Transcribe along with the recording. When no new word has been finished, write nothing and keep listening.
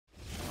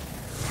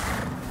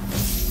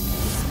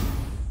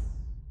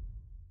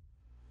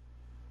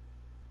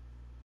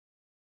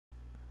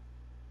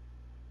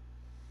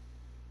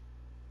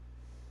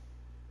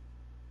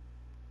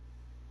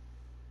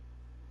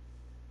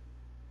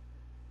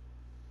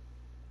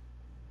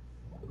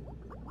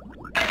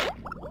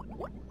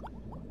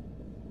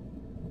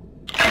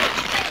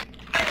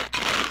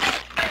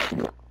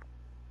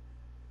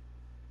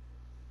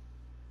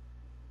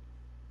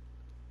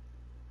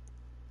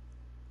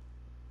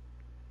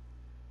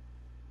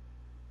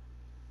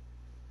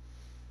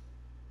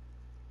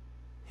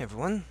Hey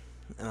everyone,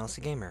 I'm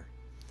LC Gamer,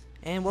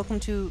 and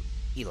welcome to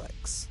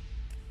ELEX.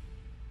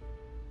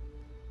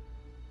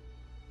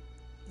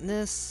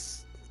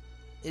 This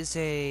is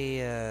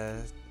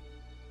a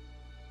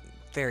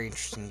very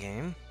interesting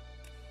game.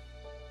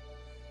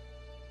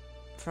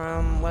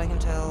 From what I can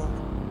tell,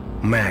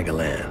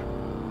 Magalan,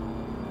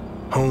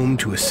 home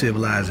to a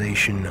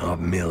civilization of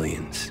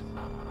millions.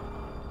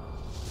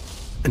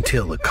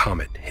 Until the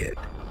comet hit.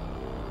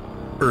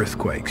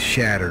 Earthquakes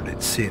shattered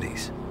its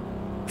cities.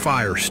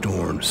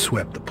 Firestorms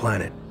swept the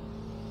planet.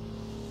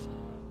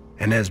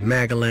 And as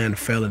Magalan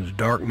fell into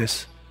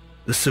darkness,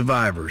 the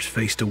survivors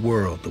faced a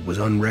world that was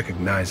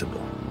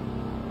unrecognizable.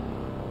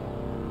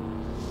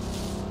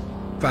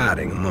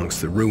 Fighting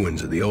amongst the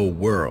ruins of the old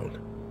world,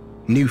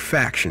 new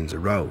factions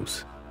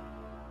arose.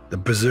 The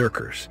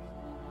Berserkers,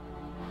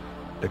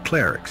 the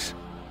Clerics,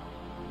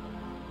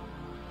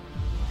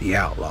 the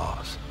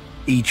Outlaws,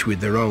 each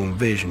with their own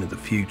vision of the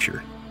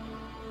future.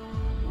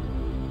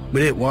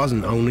 But it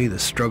wasn't only the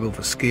struggle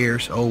for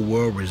scarce old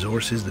world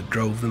resources that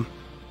drove them,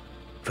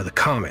 for the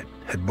comet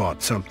had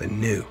brought something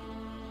new.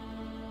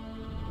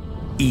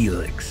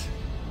 ELEX,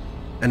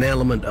 an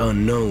element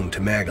unknown to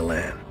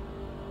Magalan.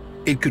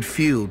 It could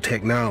fuel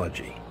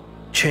technology,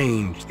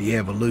 change the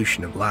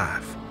evolution of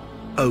life,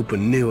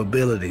 open new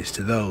abilities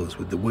to those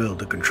with the will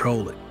to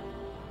control it.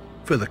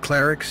 For the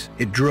Clerics,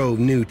 it drove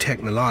new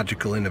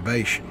technological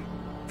innovation.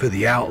 For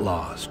the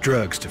Outlaws,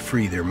 drugs to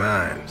free their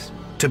minds.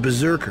 To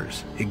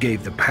Berserkers, it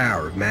gave the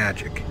power of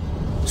magic.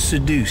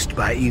 Seduced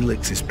by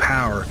ELEX's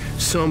power,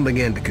 some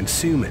began to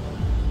consume it.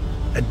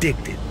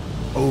 Addicted,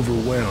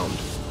 overwhelmed,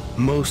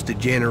 most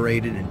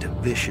degenerated into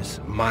vicious,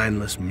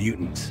 mindless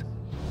mutants.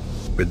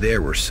 But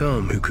there were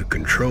some who could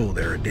control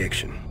their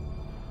addiction.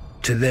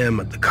 To them,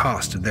 at the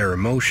cost of their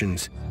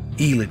emotions,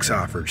 ELEX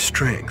offered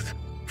strength,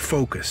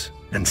 focus,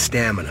 and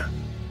stamina.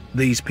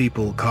 These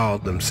people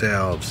called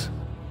themselves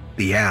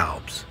the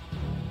Albs.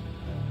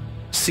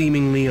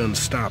 Seemingly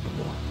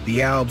unstoppable,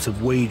 the Albs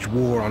have waged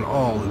war on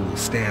all who will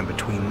stand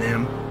between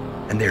them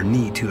and their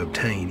need to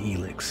obtain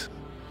ELEX.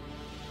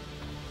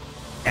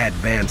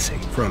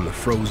 Advancing from the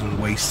frozen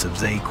wastes of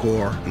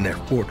Zakor and their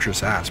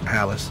fortress ice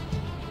palace,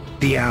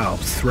 the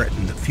Albs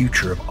threaten the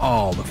future of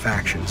all the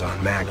factions on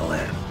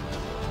Magalan.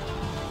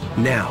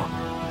 Now,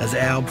 as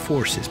Alb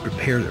forces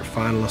prepare their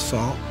final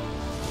assault,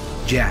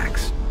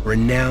 Jax,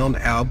 renowned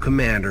Alb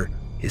commander,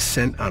 is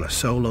sent on a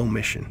solo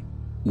mission.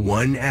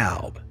 One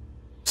Alb,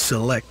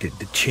 selected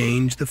to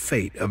change the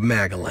fate of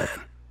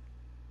Magalan.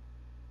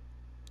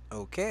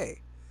 okay.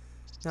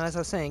 Now, as I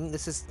was saying,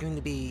 this is going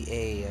to be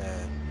a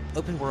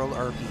open world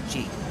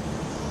RPG.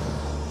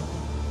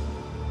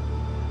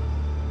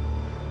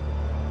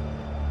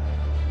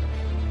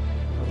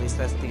 Or at least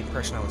that's the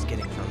impression I was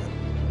getting from it.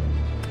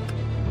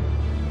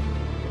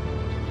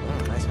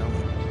 Oh, nice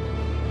helmet.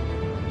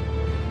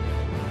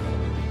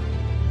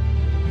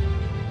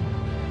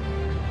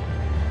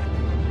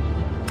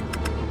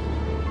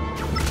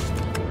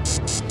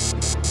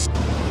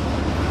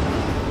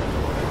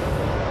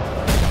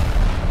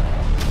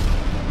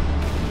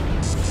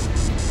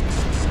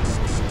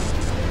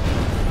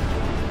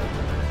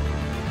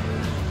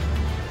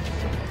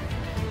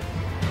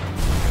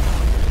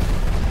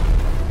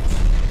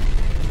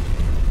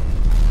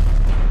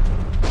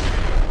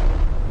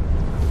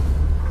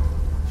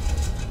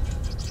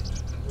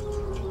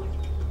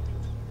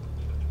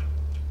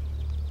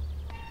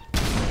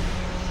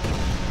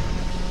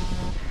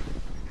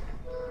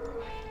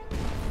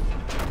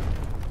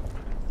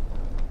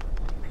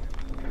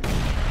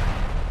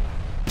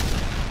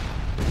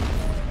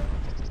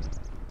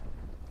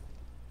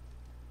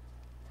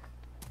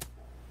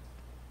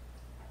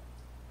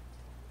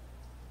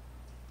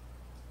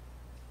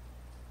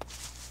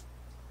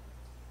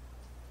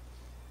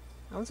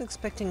 I was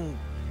expecting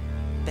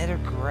better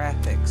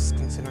graphics,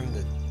 considering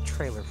the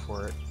trailer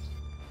for it.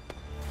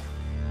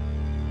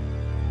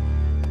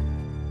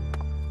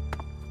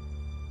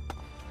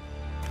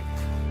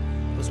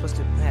 It was supposed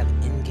to have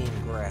in-game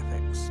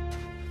graphics.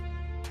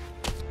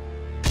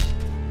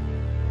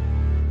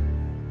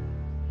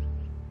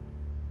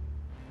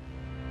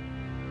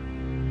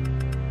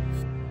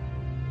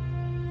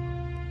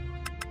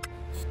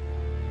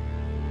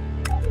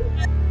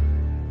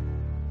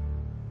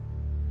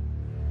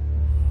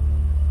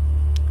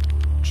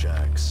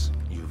 Jax,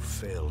 you've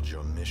failed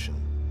your mission.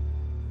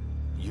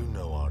 You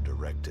know our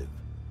directive.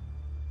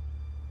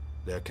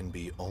 There can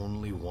be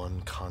only one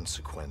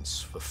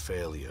consequence for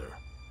failure.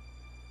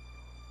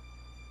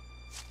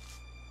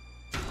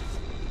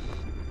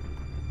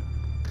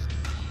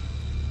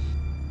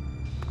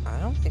 I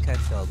don't think I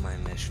failed my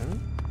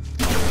mission.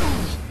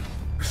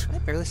 I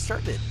barely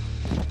started.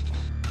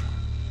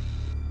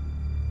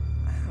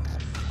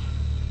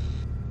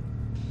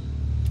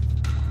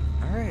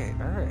 Wow.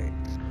 Alright.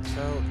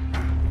 So...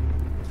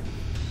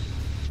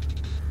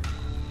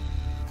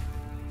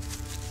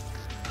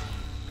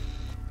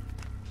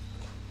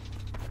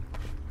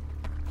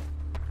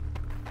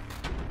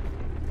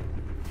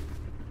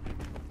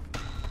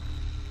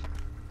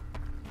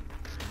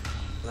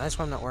 that's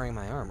why I'm not wearing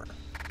my armor.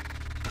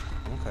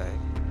 Okay.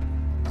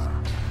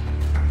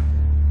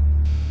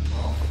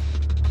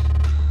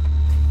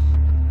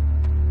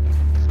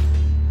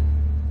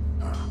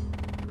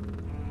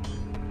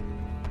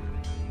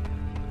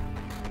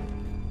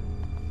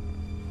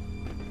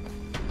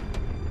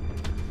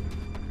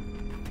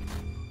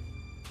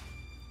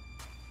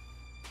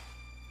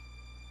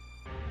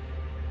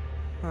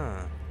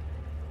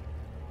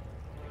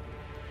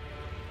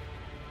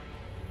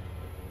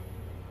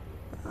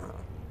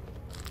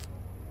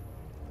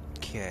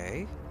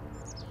 Okay.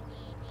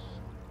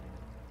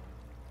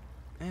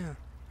 Yeah,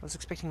 I was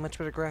expecting much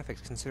better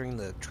graphics considering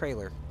the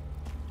trailer.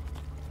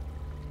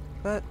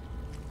 But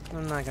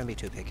I'm not gonna be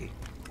too picky.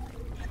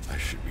 I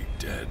should be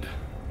dead.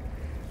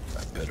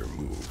 I better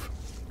move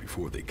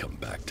before they come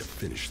back to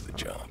finish the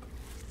job.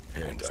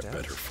 And I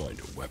better find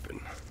a weapon.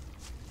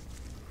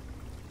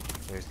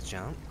 There's the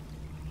jump.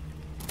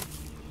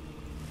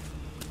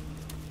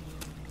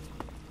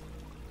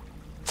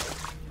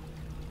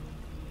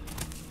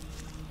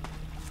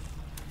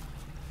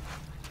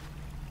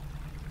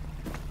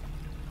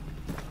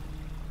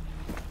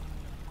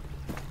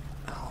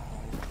 Oh,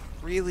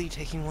 really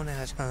taking one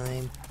at a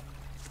time.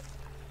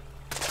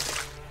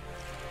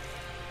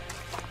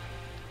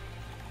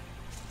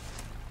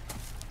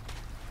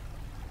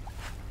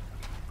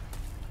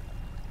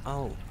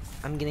 Oh,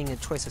 I'm getting a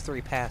choice of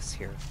 3 paths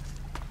here.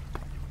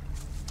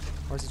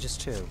 Or is it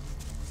just 2? This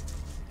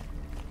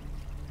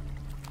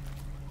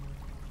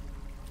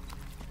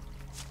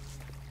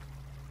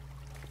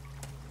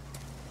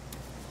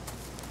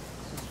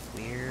is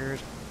weird.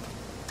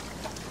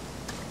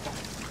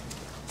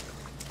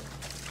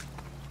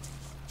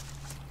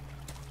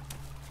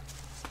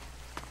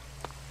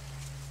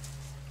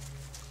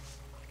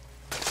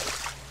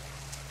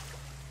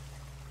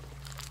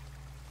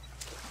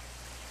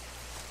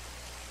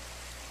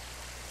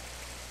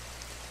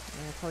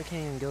 I probably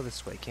can't even go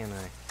this way, can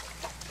I?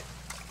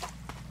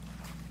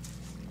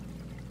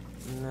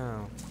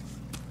 No.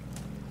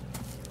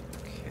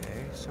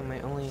 Okay, so my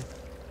only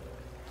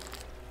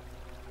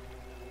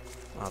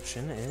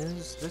option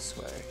is this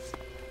way.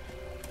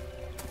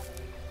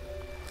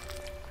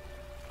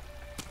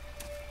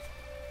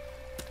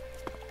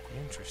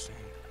 Interesting.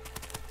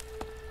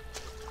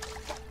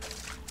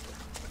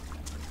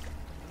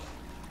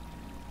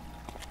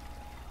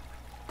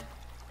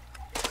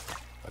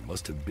 I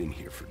must have been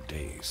here for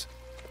days.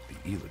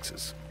 The ELEX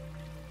is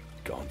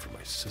gone from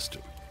my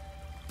system.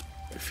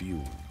 I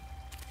feel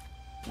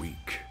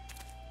weak.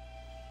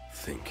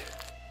 Think,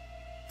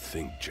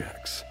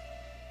 Jax.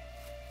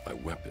 My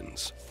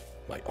weapons,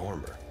 my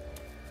armor.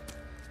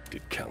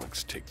 Did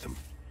Calyx take them?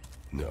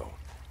 No.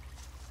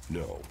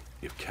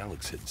 If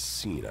Calyx had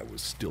seen I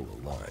was still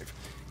alive,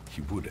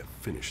 he would have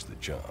finished the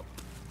job.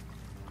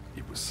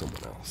 It was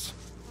someone else.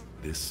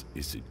 This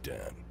is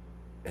Idan,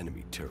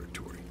 enemy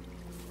territory.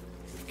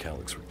 If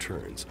Calyx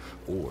returns,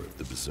 or if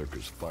the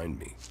Berserkers find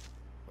me,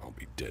 I'll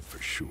be dead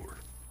for sure.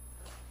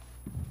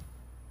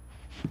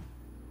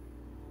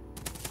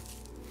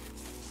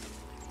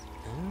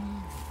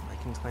 I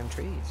can climb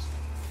trees.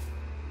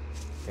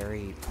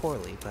 Very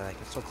poorly, but I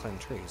can still climb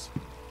trees.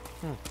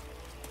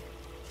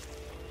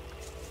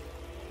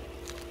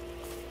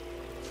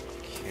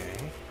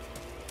 Okay.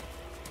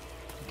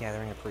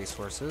 Gathering up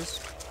resources.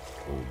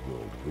 Old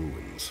world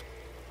ruins.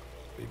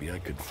 Maybe I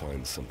could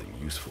find something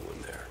useful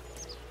in there.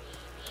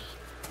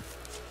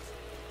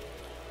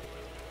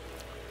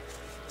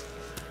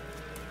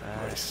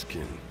 My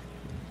skin.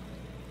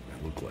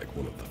 I look like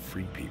one of the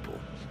free people.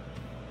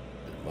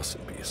 There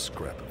mustn't be a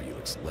scrap of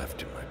ELEX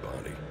left in my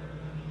body.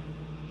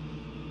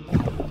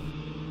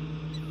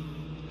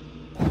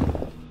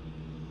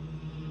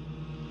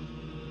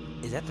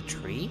 Is that the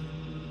tree?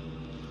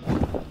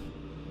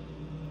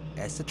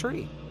 That's the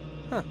tree.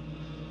 Huh.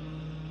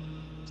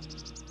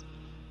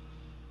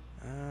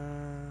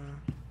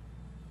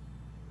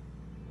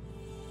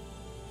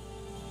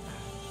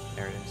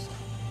 There it is.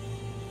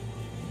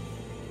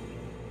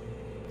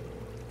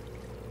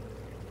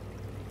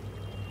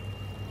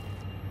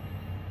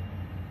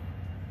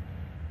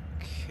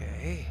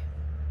 Okay.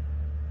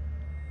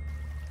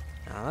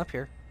 I'm up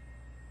here.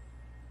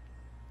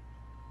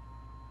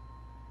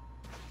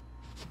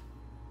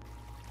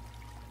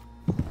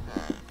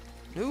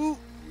 No.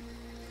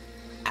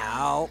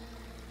 Ow.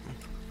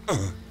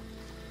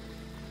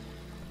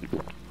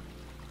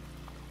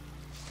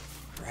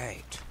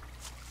 Right.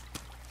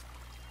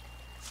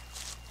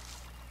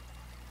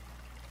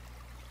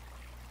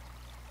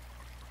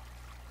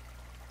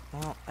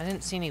 Well, I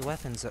didn't see any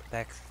weapons up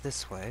back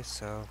this way,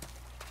 so...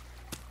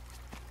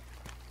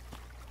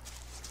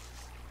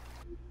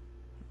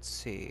 Let's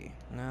see.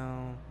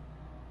 No.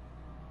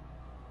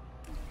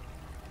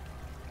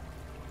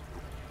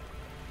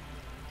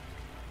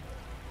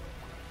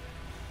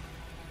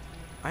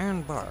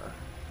 Iron bar.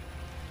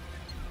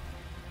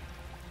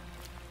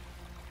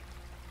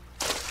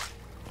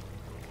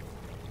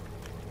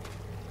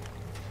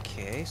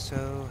 Okay,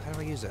 so how do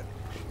I use it?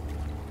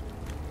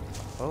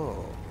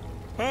 Oh.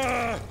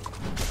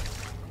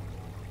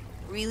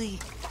 Really?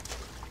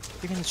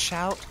 You're gonna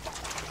shout?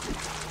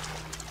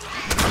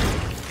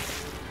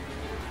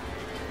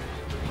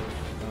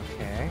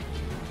 Okay.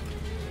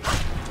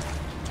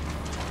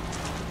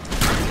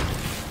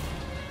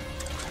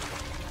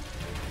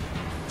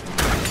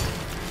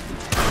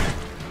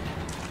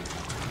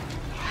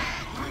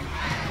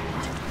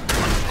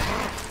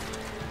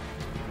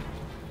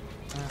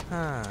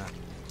 Uh-huh.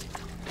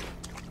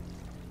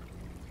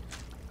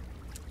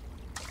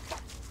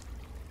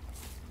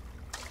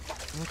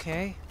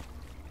 Okay.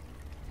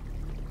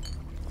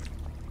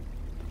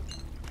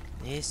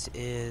 This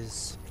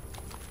is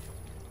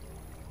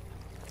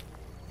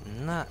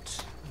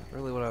not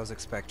really what I was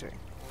expecting.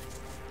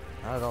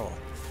 Not at all.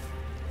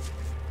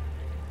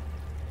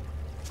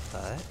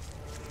 But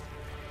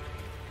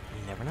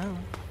you never know.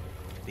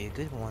 Could be a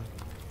good one.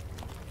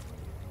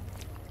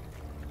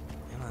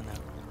 Come on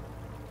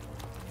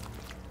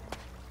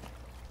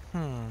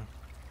now.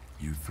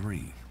 You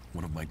three,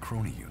 one of my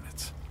crony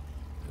units.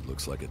 It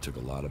looks like it took a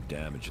lot of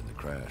damage in the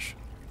crash.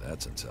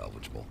 That's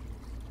unsalvageable.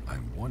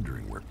 I'm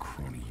wondering where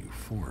crony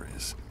U4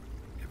 is.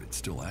 If it's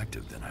still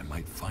active, then I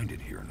might find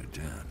it here in a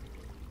den.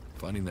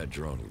 Finding that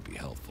drone would be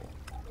helpful.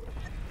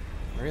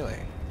 Really?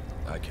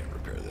 I can't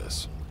repair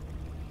this.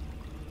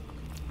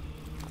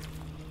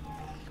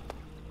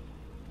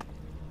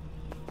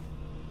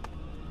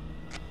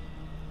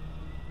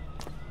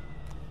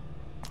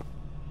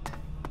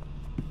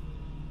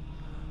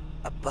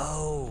 A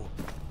bow!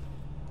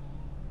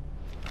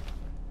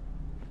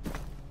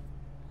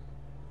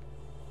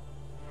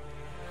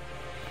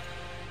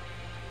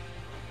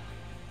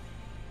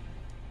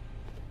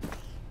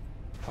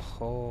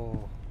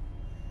 Oh.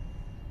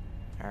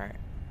 Alright,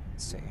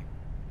 let's see.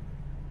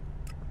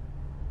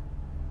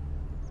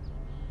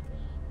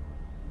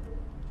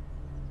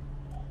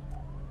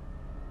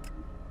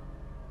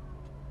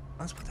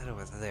 Let's put that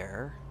over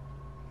there.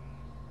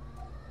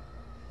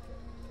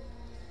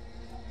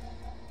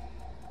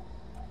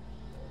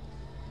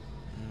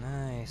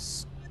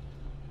 Nice.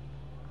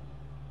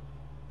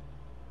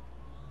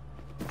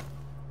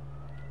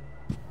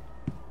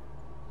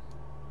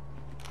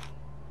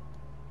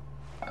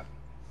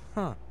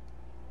 Huh.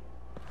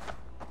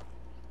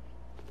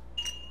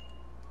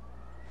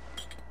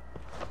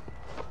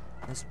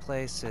 This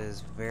place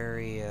is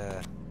very,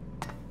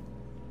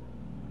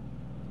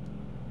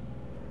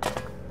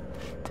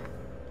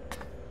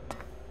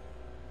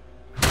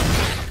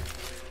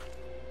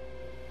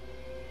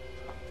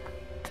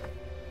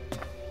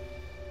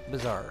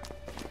 bizarre.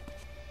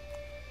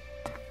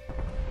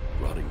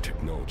 Rotting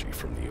technology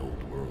from the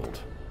old world.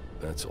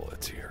 That's all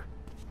that's here.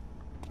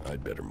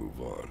 I'd better move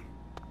on.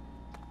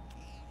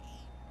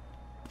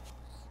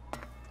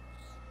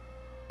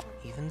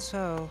 Even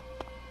so,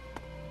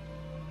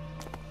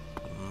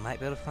 you might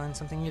be able to find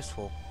something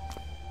useful.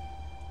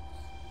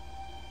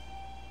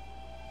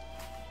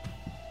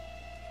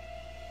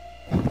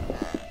 There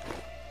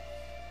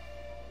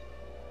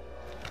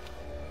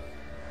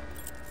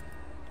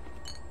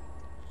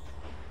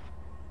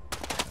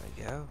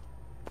we go.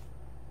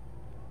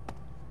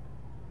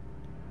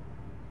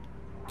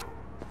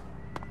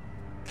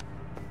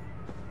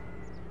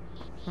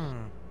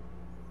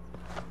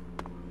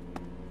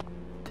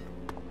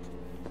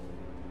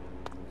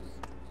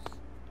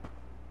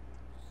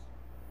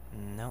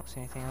 Don't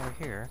see anything over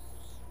here.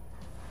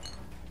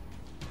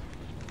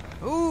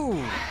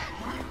 Ooh!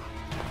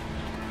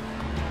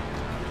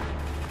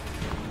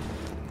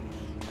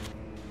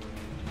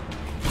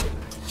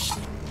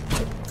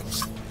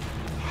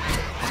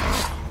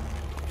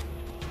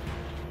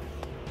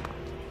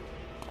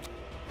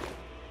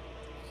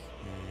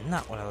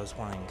 Not what I was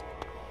wanting.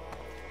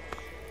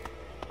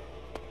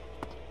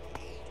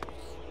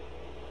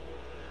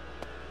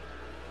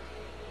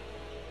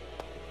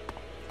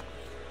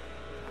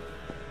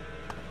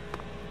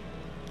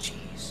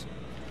 Jeez.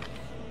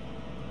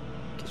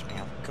 Gets me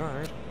off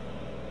guard.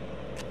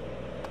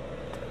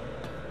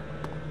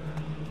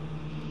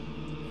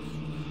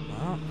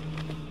 Well,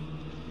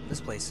 this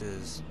place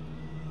is...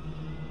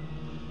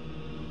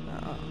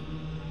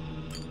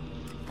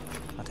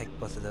 I'll take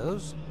both of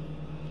those.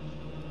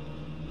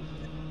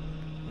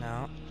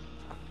 No.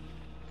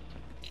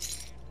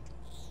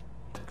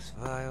 X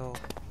vial.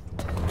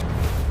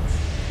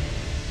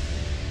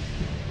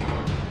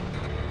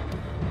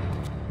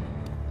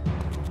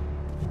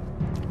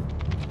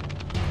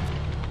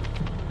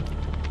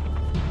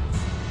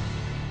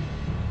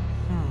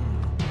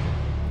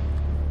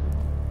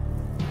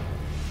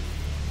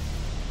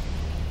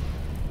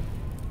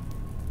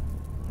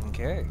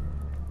 Okay.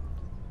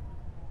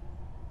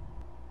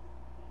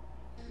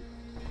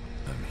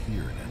 I'm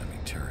here in enemy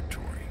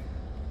territory.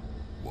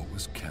 What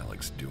was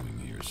Calyx doing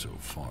here so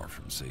far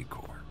from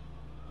Zakor?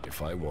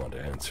 If I want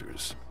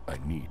answers, I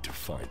need to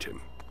find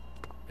him.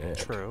 And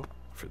True.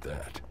 for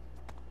that,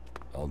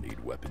 I'll need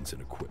weapons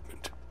and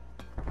equipment.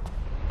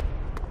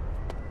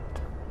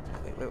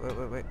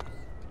 Wait.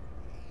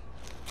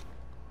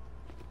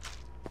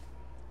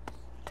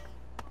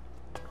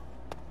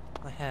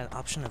 I had an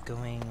option of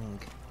going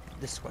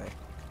this way.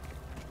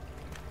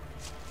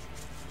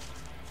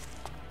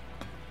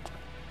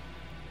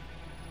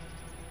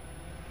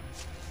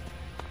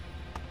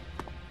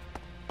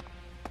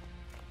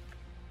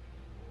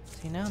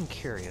 See, now I'm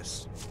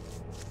curious.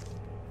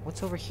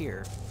 What's over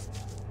here?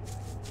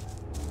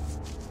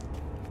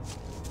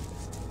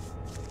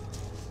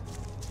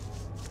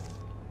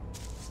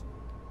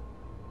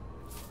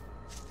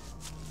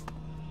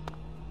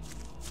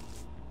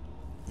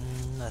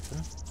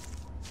 Nothing.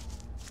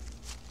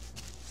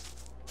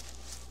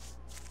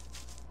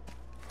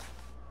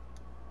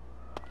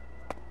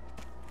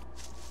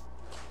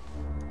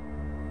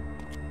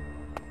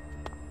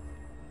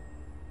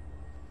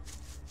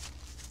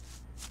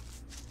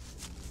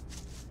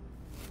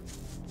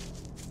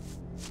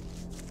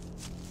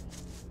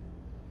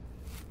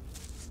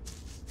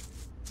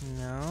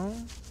 No,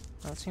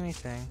 I don't see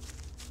anything.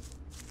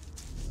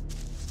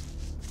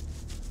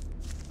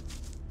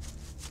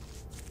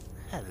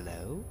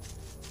 Hello?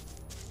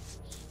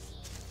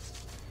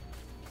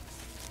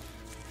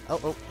 Oh,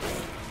 oh.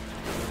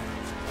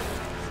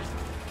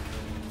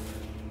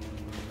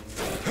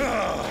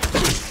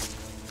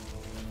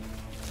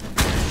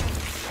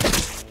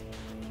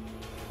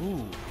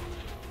 Ooh.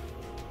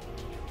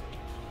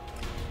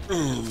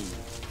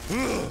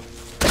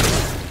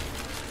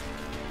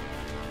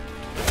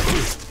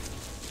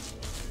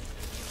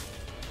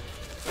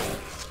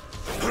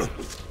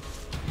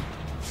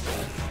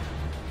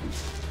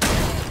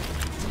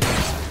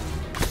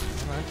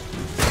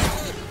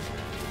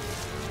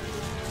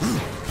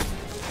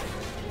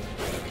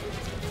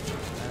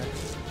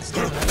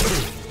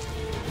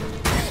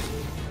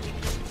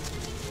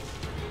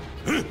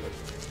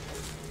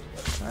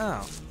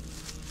 Oh.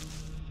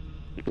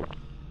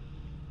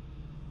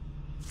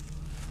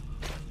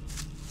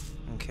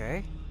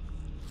 Okay.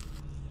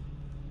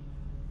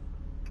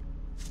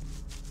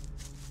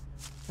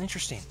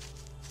 Interesting.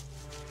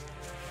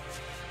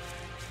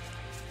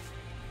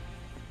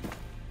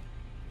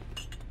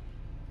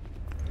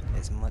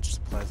 As much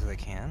supplies as I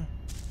can.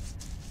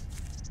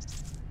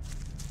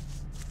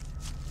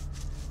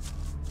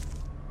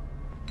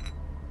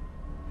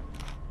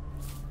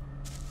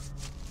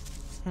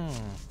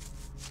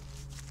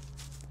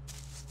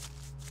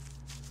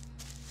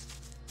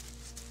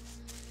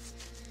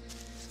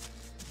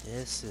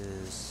 This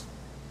is...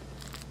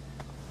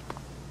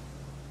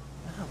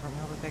 Oh, brought me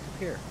all the way back up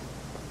here.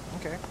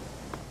 Okay.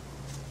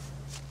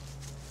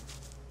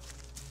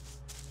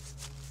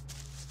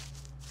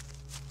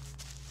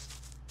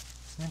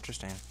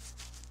 Interesting.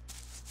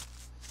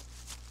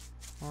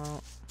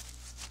 Well,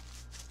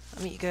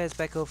 I'll meet you guys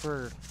back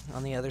over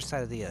on the other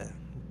side of the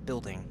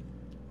building.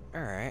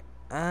 Alright,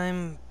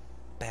 I'm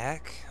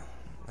back.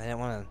 I didn't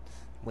want to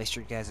waste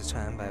your guys'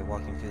 time by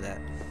walking through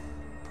that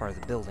part of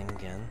the building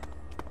again.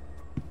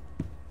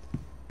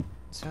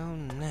 So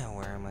now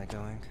where am I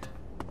going?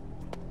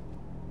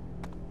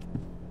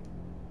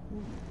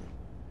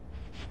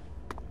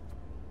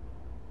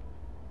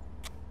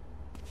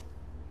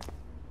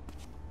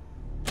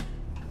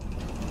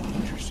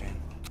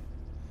 Interesting.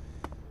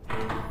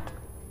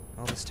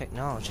 All this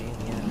technology,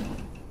 and yet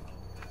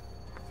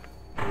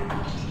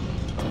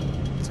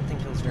something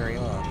feels very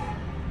off.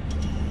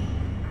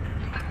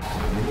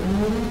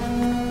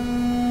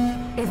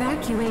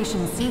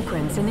 Evacuation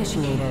sequence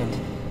initiated.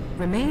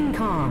 Remain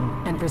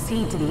calm and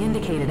proceed to the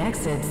indicated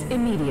exits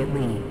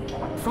immediately.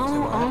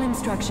 Follow all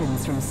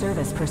instructions from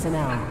service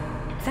personnel.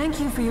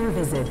 Thank you for your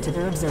visit to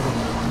the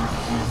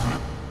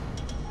observatory.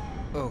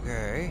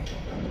 Okay.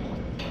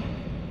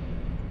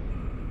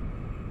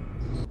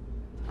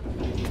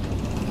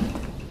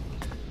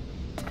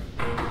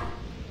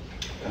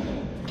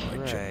 My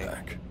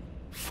jetpack.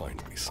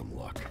 Finally some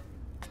luck.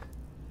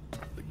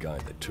 The guy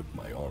that took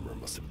my armor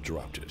must have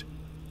dropped it.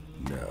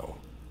 Now,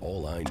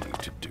 all I need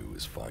to do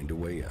is find a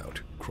way out,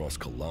 cross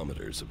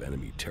kilometers of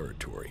enemy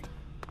territory,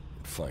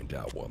 and find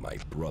out why my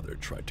brother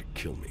tried to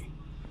kill me.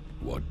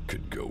 What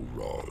could go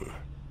wrong?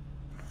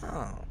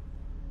 Oh.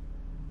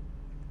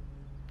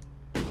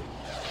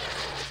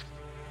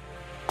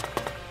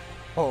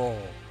 Oh.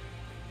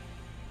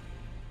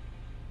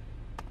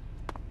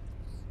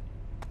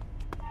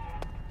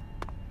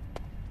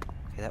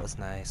 Okay, that was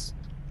nice.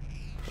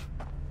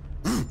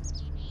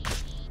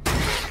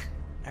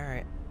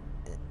 Alright.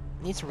 It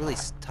needs to really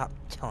stop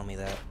telling me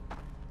that.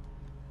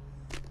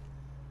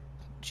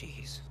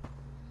 Jeez.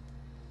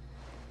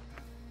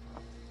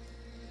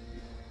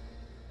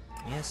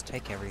 Yes,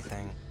 take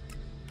everything.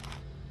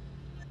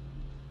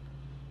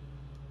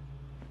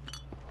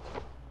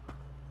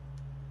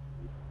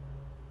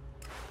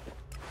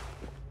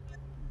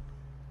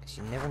 Because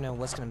you never know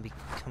what's going to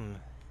become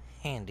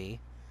handy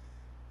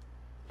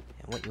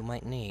and what you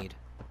might need.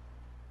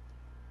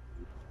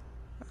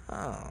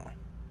 Oh.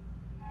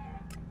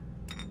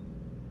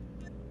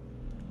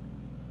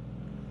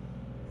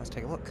 Let's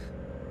take a look.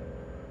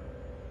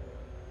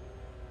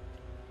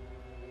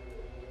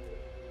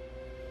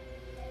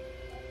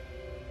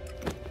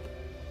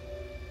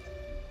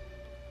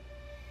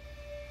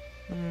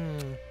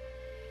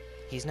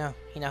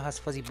 He now has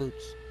fuzzy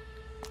boots.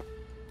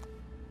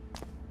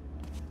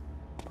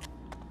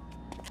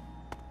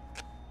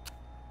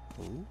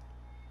 Ooh.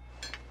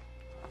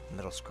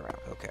 Metal scrap,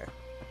 okay.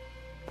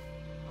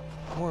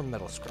 More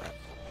metal scrap.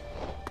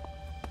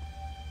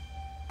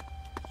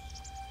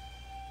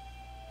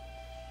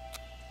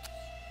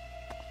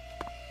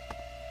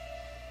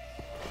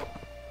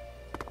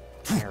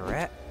 Here,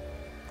 rat.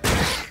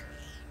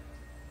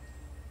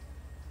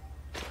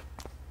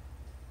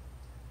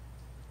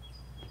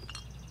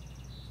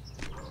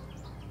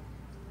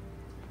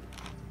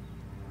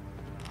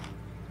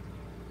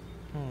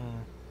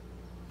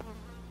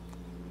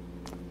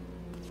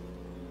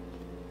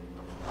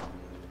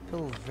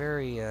 Feel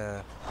very,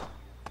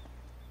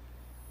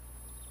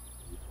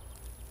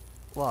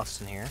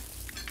 lost in here.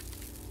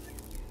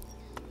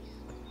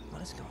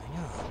 What is going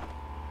on?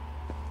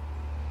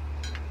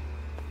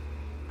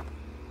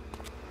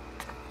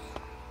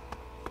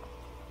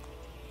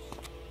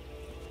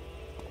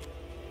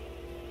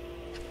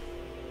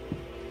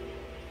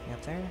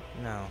 out there?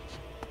 No.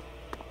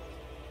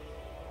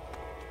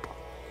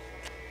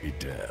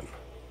 Edan,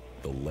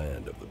 the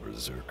land of the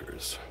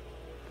Berserkers.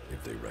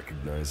 If they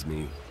recognize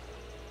me,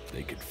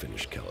 they could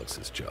finish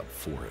Calix's job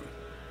for him.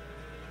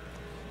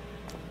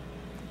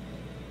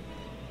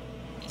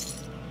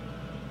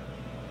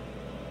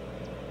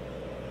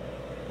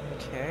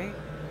 Okay.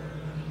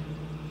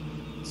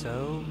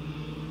 So,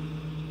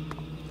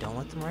 don't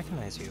let them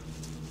recognize you.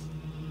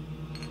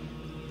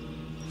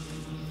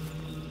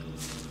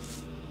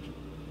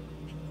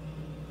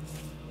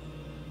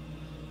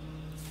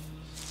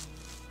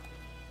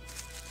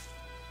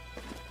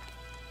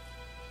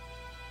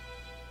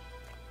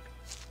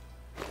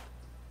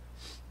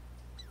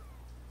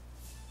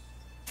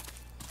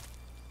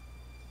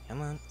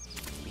 Come on,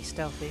 be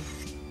stealthy.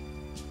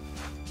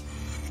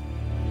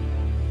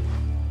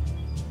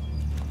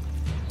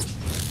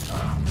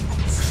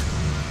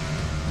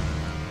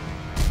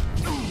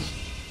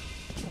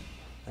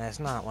 That's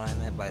not what I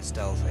meant by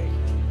stealthy.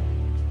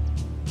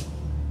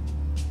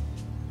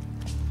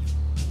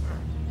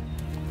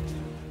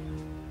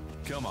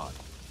 Come on,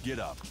 get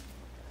up.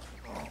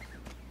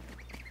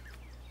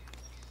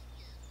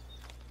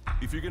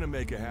 If you're gonna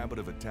make a habit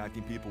of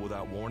attacking people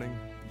without warning,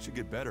 you should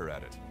get better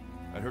at it.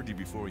 I heard you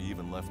before you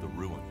even left the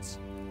ruins.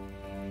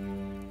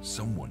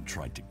 Someone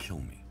tried to kill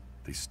me.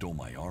 They stole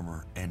my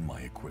armor and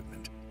my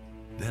equipment.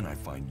 Then I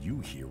find you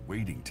here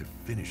waiting to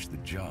finish the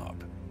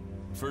job.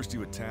 First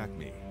you attack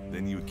me,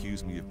 then you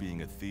accuse me of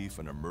being a thief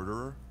and a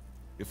murderer?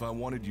 If I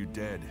wanted you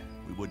dead,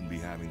 we wouldn't be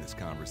having this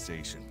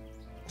conversation.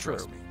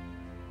 Trust me.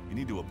 You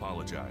need to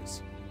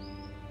apologize.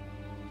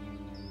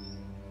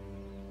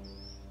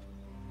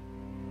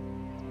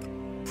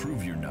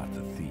 Prove you're not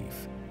the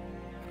thief,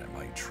 and I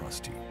might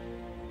trust you.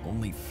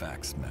 Only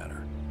facts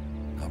matter,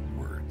 not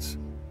words.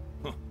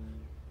 Huh.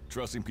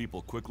 Trusting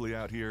people quickly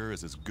out here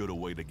is as good a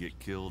way to get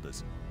killed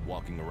as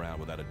walking around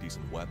without a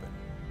decent weapon.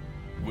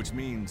 Which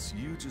means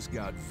you just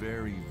got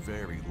very,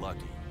 very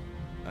lucky.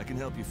 I can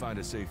help you find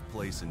a safe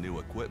place and new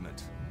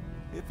equipment,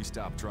 if you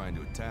stop trying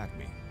to attack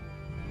me.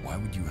 Why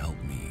would you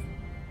help me?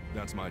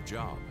 That's my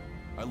job.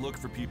 I look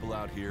for people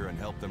out here and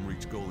help them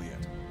reach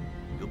Goliath.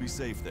 You'll be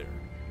safe there.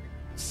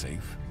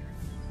 Safe?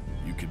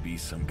 You could be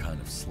some kind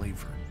of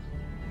slaver.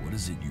 What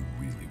is it you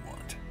really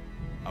want?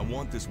 I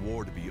want this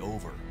war to be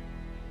over.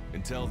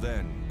 Until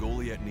then,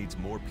 Goliath needs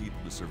more people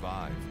to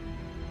survive,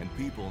 and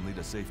people need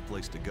a safe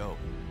place to go.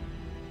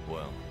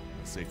 Well,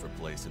 a safer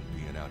place than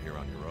being out here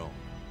on your own.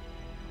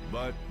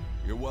 But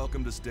you're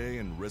welcome to stay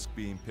and risk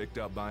being picked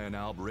up by an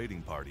Alb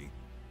raiding party.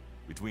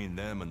 Between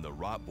them and the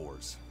rot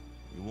boars,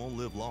 you won't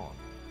live long.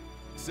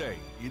 Say,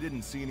 you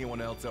didn't see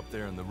anyone else up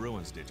there in the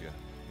ruins, did you?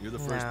 You're the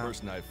first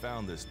person I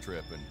found this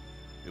trip, and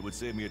it would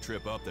save me a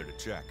trip up there to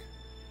check.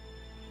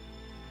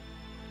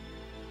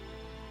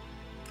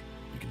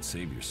 You can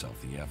save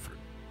yourself the effort.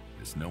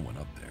 There's no one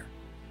up there.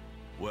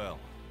 Well,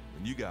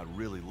 then you got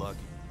really lucky.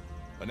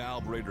 An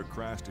Alb raider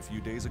crashed a few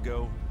days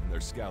ago, and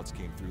their scouts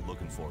came through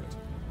looking for it.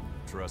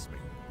 Trust me,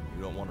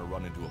 you don't want to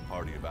run into a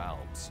party of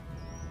Albs.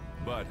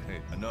 But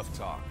hey, enough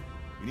talk.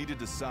 You need to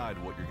decide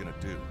what you're gonna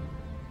do.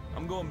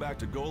 I'm going back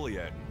to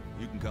Goliath,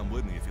 and you can come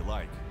with me if you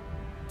like.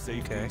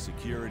 Safety,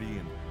 security,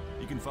 and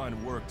you can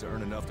find work to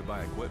earn enough to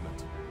buy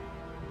equipment.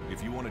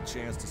 If you want a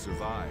chance to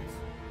survive,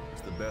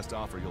 it's the best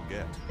offer you'll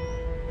get.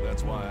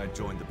 That's why I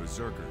joined the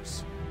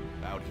Berserkers.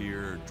 Out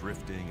here,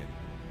 drifting and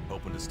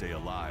hoping to stay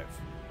alive.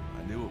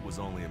 I knew it was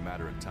only a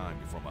matter of time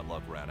before my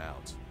luck ran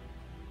out.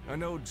 I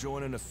know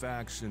joining a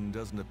faction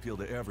doesn't appeal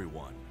to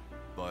everyone,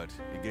 but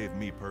it gave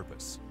me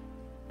purpose.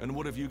 And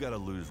what have you got to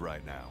lose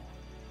right now?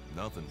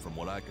 Nothing from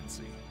what I can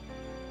see.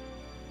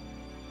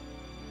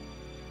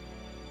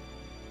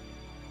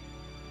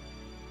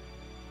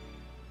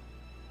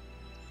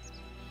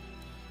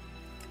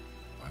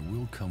 I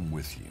will come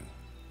with you,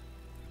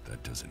 but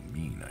that doesn't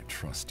mean I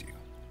trust you.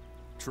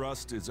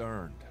 Trust is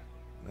earned.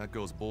 That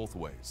goes both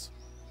ways.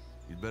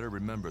 You'd better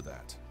remember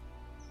that.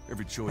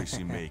 Every choice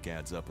you make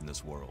adds up in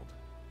this world.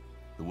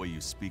 The way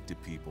you speak to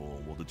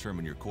people will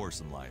determine your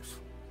course in life.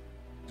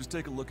 Just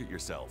take a look at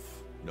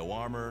yourself. No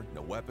armor,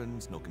 no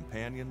weapons, no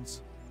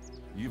companions.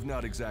 You've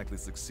not exactly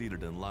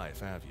succeeded in life,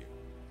 have you?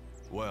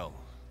 Well,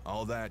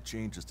 all that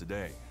changes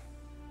today.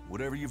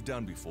 Whatever you've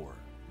done before,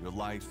 your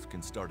life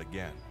can start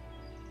again.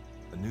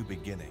 A new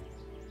beginning.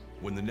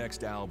 When the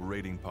next Alb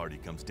raiding party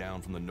comes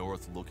down from the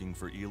north looking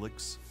for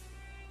ELEX,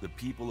 the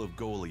people of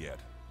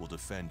Goliath will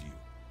defend you.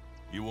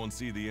 You won't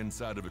see the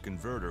inside of a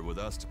converter with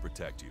us to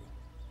protect you.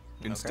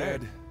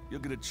 Instead, you'll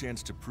get a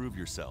chance to prove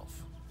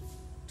yourself.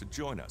 To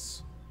join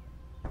us.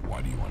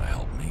 Why do you want to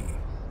help me?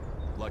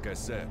 Like I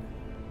said,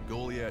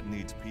 Goliath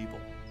needs people.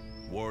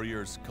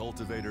 Warriors,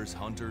 cultivators,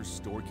 hunters,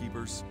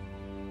 storekeepers.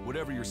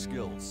 Whatever your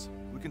skills,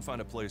 we can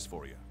find a place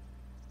for you.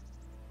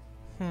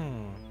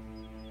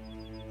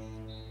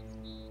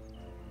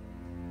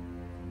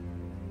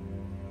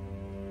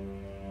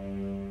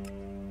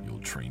 You'll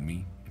train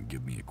me and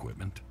give me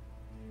equipment?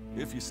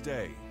 If you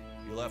stay,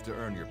 you'll have to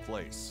earn your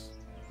place.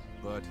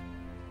 But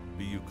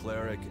be you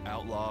cleric,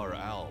 outlaw, or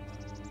alb,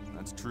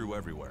 that's true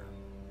everywhere.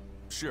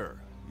 Sure,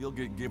 You'll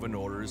get given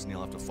orders and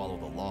you'll have to follow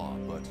the law,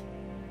 but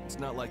it's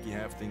not like you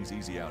have things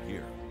easy out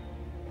here.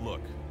 Look,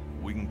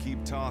 we can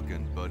keep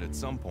talking, but at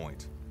some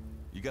point,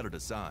 you gotta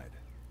decide.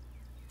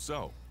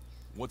 So,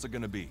 what's it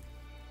gonna be?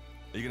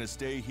 Are you gonna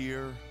stay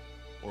here,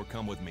 or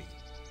come with me?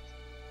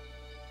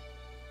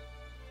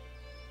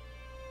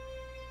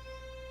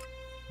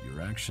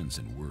 Your actions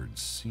and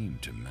words seem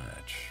to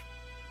match.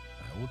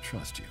 I will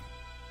trust you.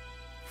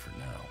 For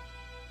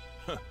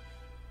now.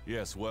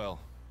 Yes, well,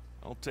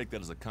 I'll take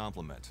that as a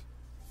compliment.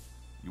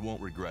 You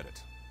won't regret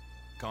it.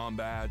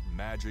 Combat,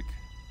 magic.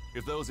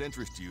 If those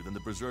interest you, then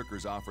the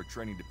Berserkers offer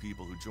training to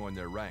people who join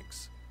their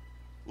ranks.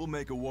 We'll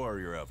make a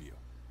warrior of you.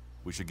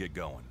 We should get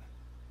going.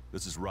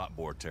 This is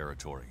Rotboar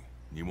territory.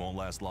 You won't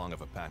last long if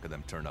a pack of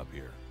them turn up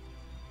here.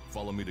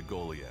 Follow me to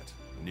Goliath,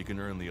 and you can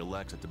earn the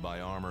ELEX to buy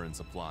armor and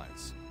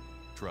supplies.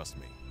 Trust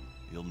me,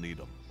 you'll need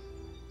them.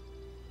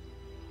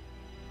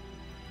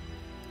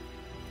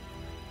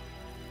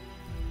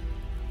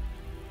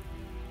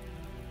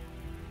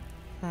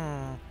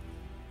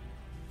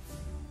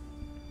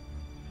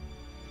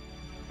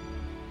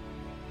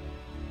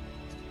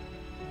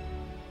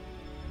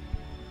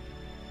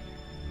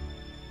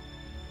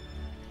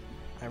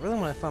 I really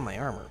want to find my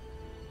armor.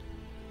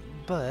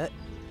 But,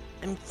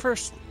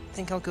 first, I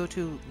think I'll go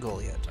to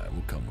Goliath. I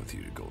will come with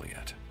you to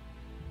Goliath.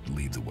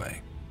 Lead the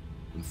way.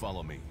 Then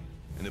follow me.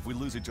 And if we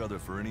lose each other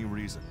for any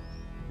reason,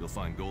 you'll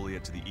find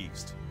Goliath to the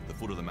east, at the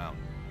foot of the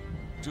mountain.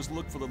 Just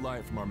look for the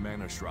light from our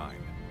mana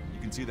shrine. You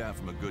can see that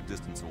from a good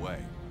distance away.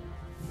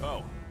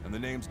 Oh, and the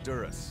name's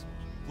Duras.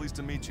 Pleased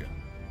to meet you.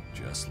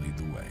 Just lead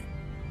the way.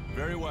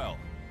 Very well.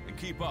 And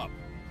keep up.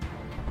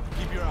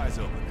 Keep your eyes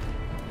open.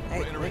 Hey,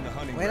 We're entering the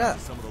hunting wait grounds up.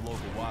 of some of the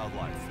local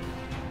wildlife.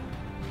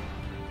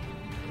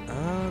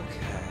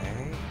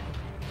 Okay.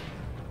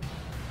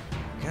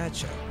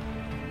 Gotcha.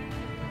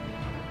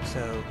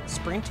 So,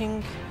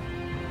 sprinting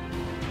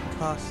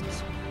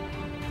costs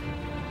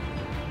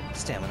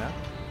stamina.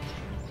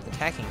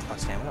 Attacking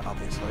costs stamina,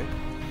 obviously.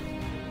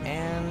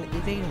 And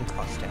evading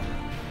costs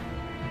stamina.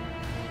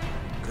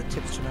 Good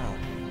tips to know.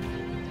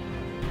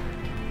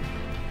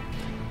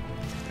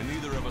 And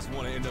neither of us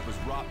want to end up as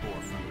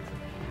Rotboar food.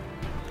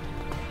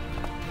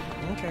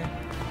 Okay.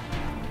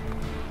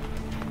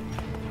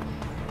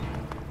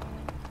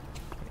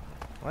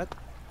 What?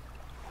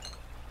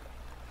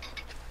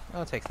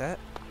 I'll take that.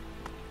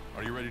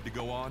 Are you ready to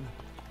go on?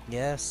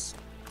 Yes.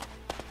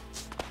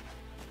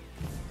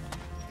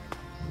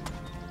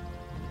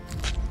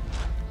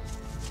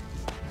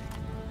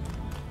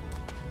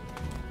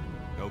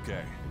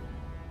 Okay.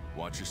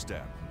 Watch your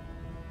step.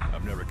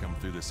 I've never come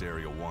through this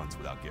area once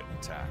without getting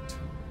attacked.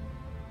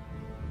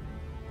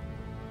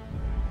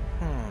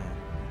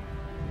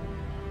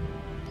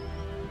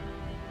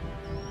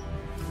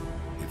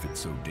 If it's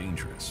so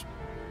dangerous,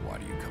 why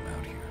do you come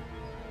out here?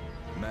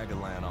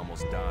 Magalan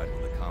almost died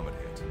when the comet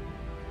hit.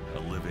 A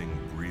living,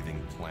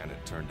 breathing planet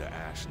turned to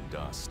ash and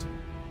dust.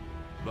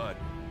 But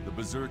the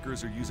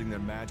Berserkers are using their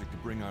magic to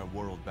bring our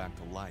world back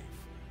to life.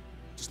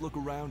 Just look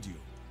around you.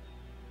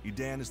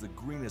 Edan is the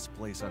greenest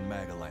place on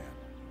Magalan.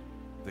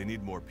 They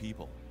need more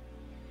people.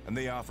 And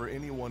they offer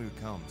anyone who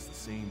comes the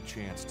same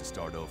chance to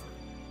start over.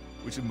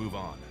 We should move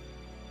on.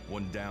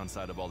 One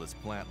downside of all this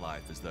plant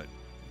life is that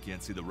you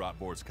can't see the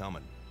Rotboars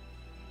coming.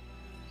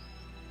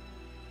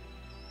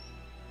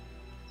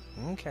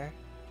 Okay.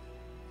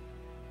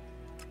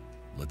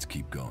 Let's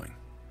keep going.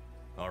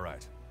 All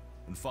right,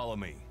 and follow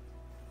me.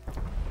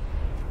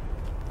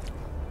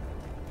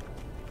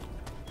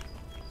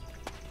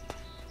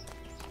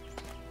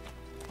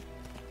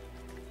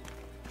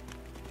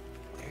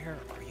 Where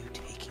are you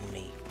taking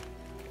me?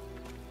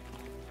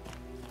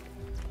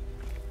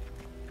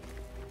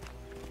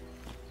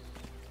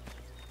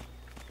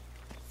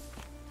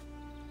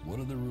 What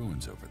are the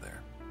ruins over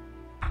there?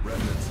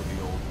 Remnants of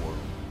the old world.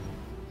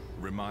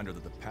 A reminder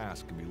that the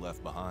past can be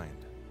left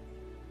behind.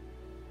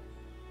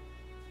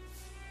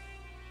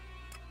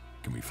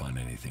 Can we find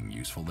anything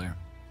useful there?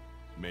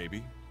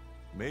 Maybe.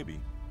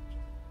 Maybe.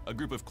 A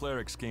group of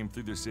clerics came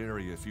through this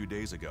area a few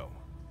days ago.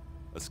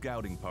 A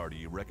scouting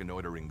party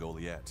reconnoitering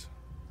Goliath.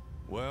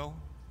 Well,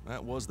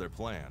 that was their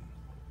plan.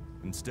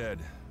 Instead,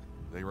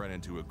 they ran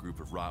into a group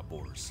of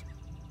Rotboars.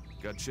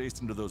 Got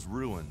chased into those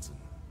ruins and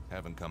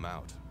haven't come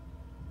out.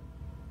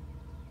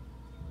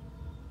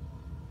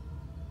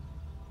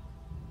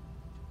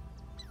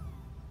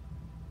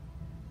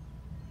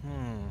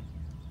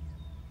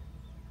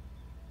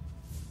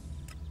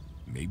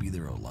 Maybe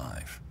they're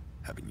alive.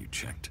 Haven't you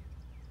checked?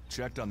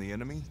 Checked on the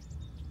enemy?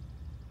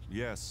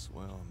 Yes,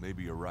 well,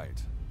 maybe you're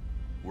right.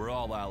 We're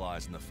all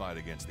allies in the fight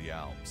against the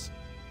Alps.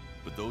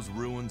 But those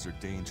ruins are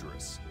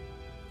dangerous.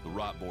 The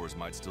Rotboars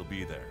might still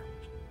be there.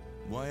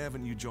 Why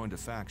haven't you joined a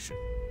faction?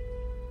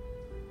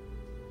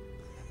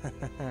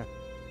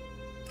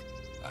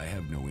 I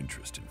have no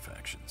interest in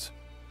factions.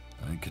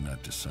 I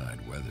cannot decide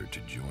whether to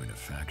join a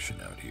faction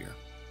out here.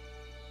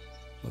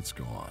 Let's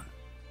go on.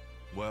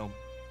 Well,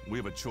 we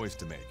have a choice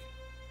to make.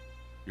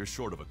 You're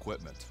short of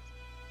equipment.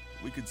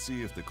 We could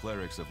see if the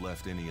clerics have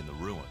left any in the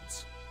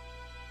ruins.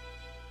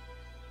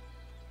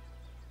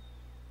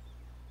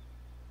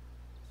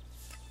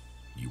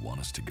 want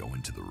us to go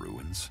into the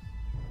ruins?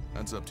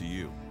 That's up to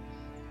you.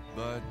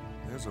 But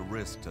there's a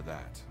risk to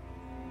that.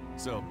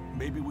 So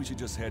maybe we should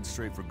just head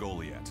straight for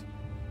Goliath.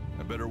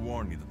 I better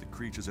warn you that the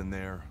creatures in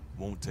there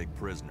won't take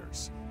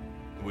prisoners.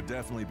 It would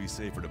definitely be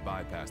safer to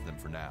bypass them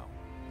for now.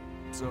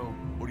 So,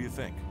 what do you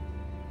think?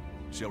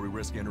 Shall we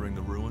risk entering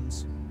the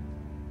ruins?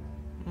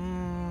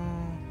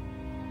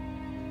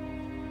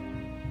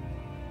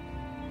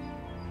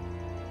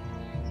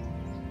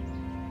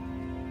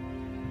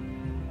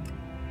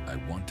 I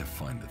want to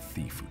find the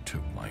thief who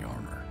took my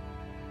armor.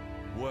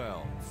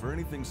 Well, for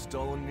anything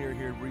stolen near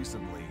here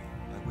recently,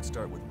 I would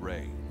start with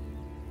Ray.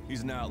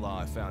 He's an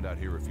outlaw I found out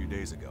here a few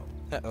days ago.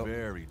 Uh-oh.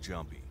 Very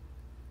jumpy.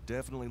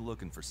 Definitely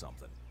looking for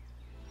something.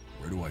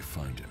 Where do I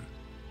find him?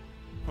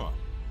 Huh.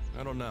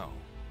 I don't know.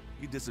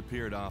 He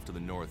disappeared off to the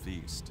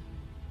northeast.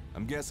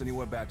 I'm guessing he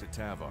went back to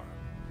Tavar.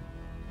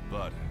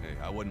 But, hey,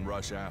 I wouldn't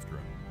rush after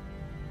him.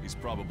 He's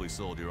probably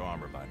sold your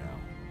armor by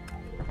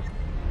now.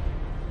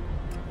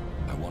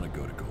 I want to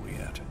go to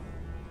Goliath.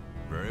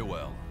 Very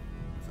well.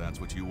 If that's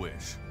what you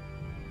wish.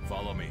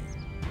 Follow me.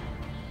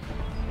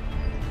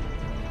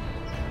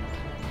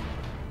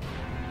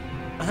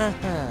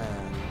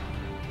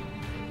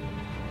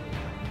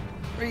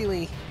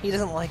 Really? He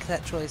doesn't like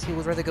that choice. He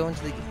would rather go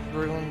into the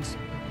ruins.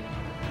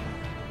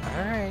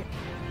 Alright.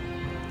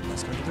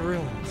 Let's go to the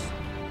ruins.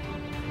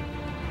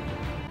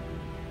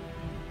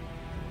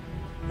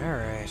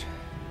 Alright.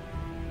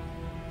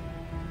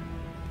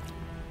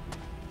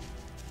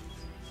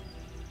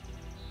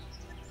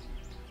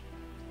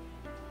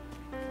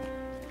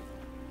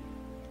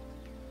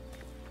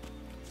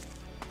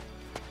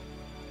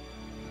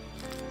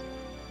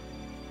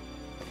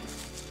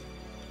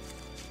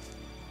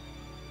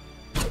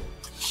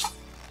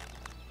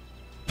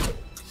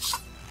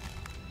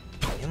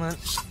 Come on.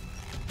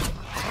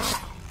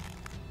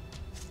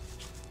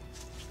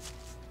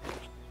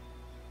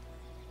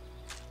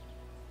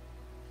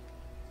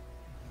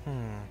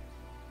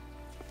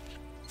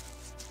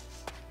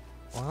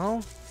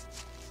 Well,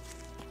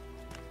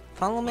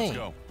 follow me. Let's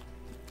go.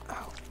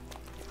 Oh,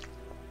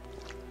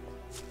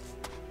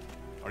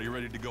 Are you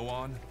ready to go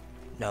on?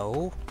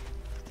 no.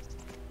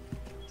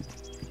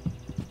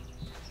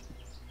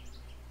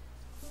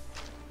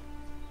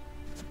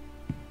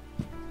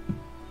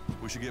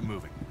 We should get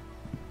moving.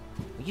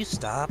 Will you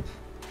stop?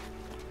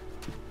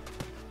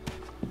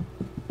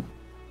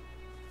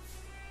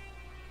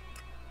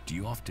 Do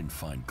you often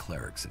find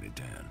clerics in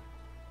Edan?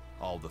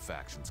 All the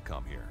factions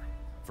come here.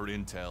 For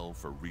intel,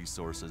 for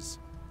resources.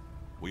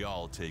 We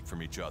all take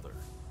from each other.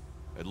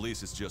 At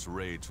least it's just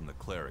raids from the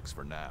clerics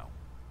for now.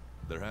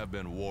 There have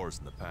been wars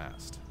in the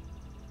past.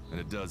 And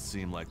it does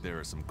seem like there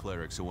are some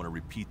clerics who want to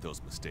repeat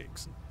those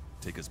mistakes and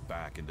take us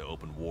back into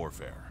open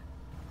warfare.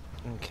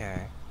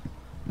 Okay.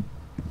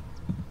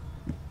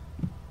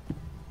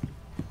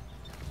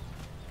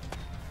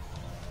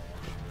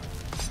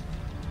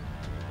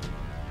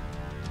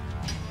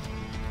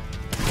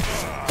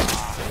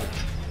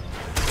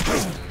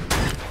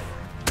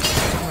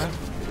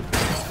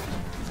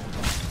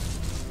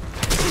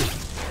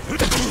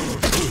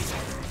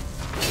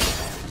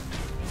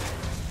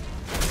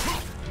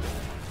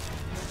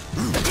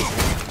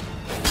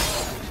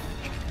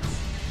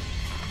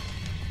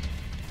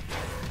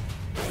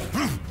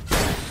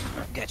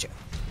 Gotcha.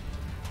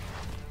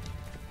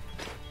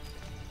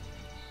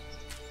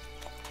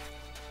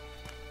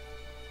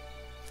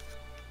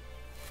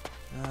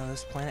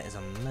 This planet is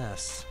a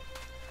mess.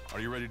 Are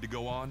you ready to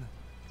go on?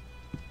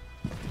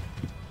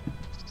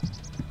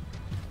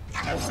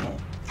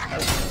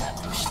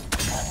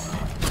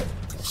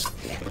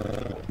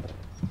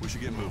 We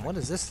should get moving. What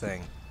is this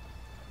thing?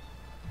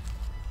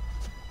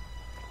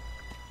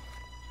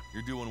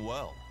 You're doing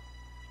well.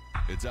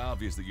 It's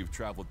obvious that you've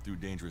traveled through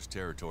dangerous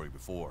territory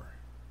before.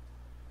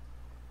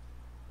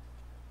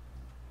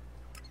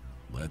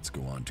 Let's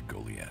go on to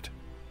Goliath.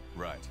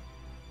 Right.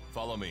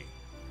 Follow me.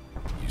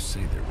 You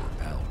say there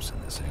were Alps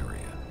in this area.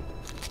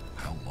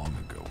 How long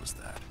ago was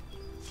that?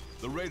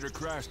 The raider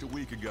crashed a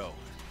week ago.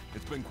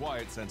 It's been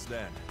quiet since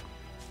then.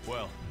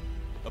 Well,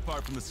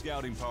 apart from the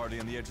scouting party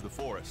on the edge of the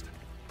forest.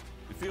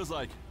 It feels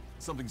like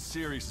something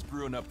serious is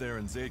brewing up there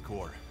in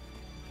Zakor.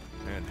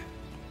 And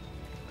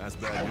that's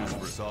bad news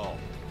for us all.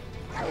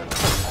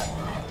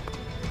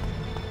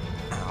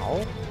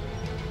 Ow.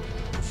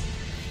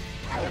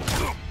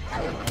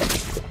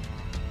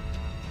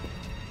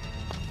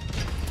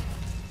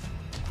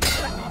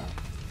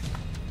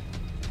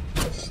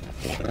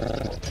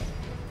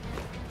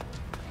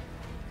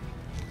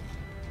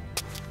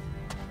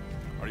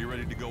 Are you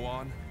ready to go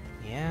on?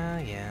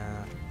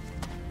 Yeah.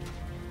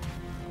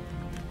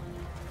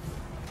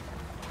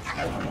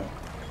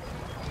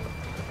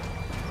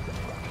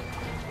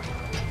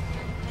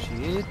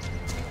 Shoot.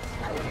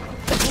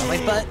 Oh, my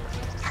butt.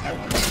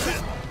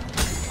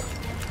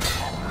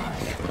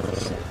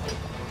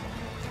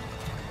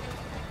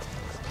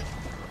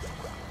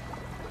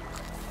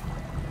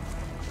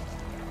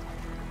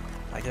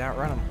 I can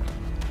outrun him.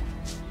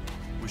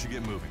 We should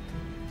get moving.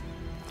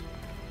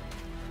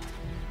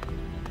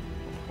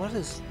 What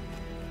is...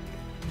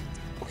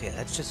 Okay,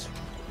 that's just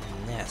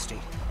nasty.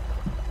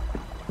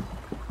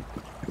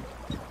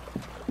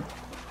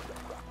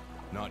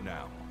 Not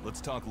now.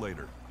 Let's talk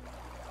later.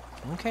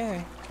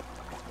 Okay.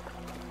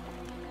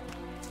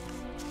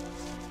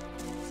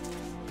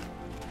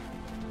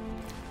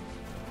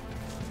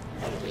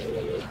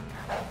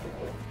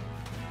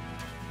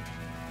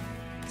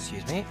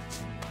 Excuse me.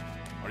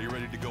 Are you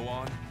ready to go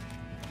on?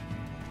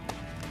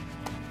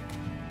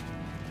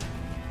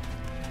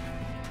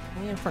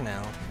 Yeah, for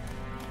now.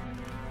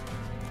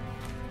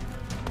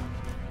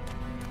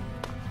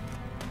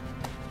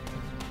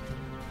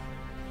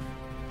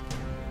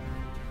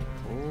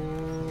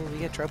 Ooh, we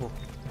get trouble.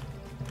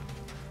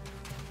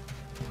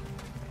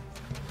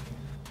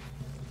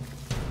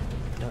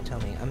 Don't tell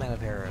me, I'm out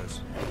of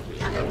arrows.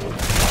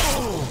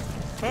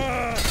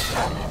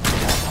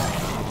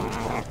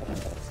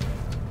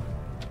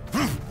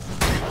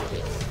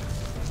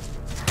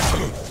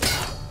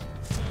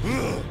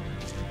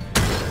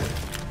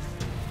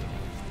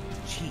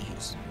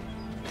 Jeez.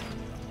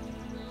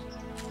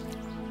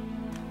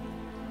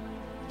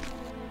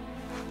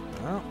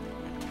 Well.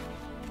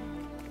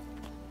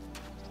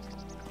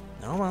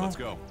 Oh well. Let's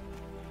go.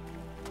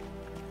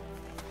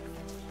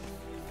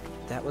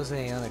 That was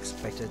a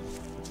unexpected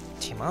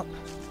team up.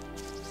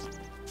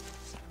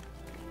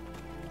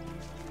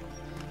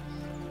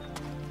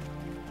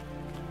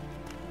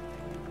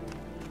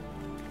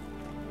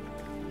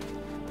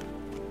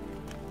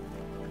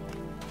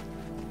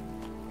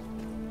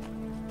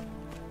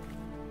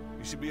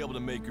 You should be able to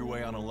make your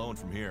way on alone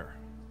from here.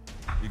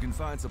 You can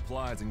find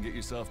supplies and get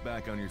yourself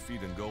back on your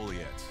feet in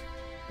Goliath.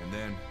 And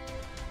then,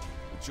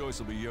 the choice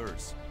will be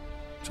yours.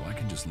 So I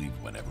can just leave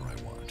whenever I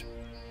want.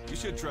 You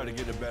should try to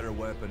get a better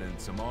weapon and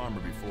some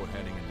armor before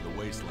heading into the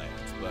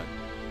wastelands, but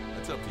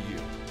that's up to you.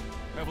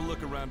 Have a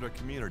look around our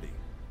community.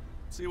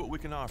 See what we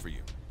can offer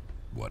you.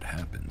 What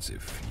happens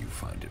if you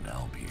find an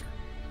alb here?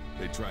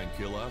 They try and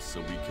kill us, so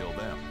we kill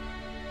them.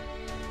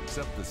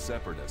 Except the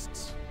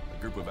Separatists,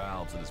 a group of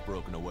Albs that has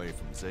broken away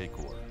from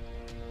Zakor.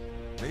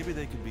 Maybe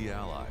they could be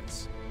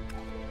allies.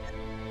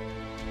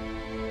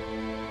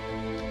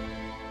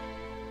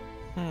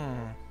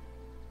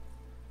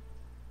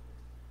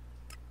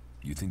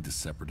 You think the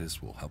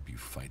Separatists will help you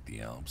fight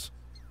the Albs?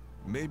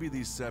 Maybe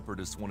these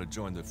Separatists want to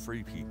join the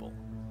Free People.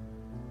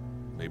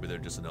 Maybe they're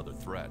just another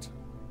threat.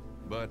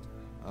 But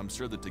I'm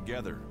sure that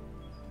together,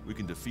 we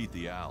can defeat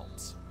the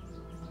Albs.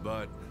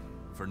 But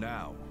for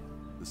now,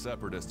 the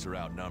Separatists are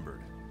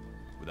outnumbered,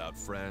 without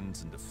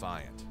friends and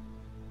defiant.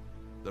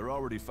 They're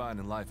already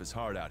finding life is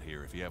hard out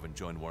here if you haven't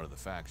joined one of the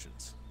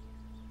factions.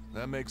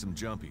 That makes them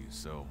jumpy,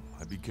 so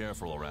I'd be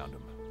careful around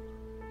them.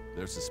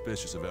 They're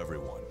suspicious of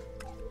everyone.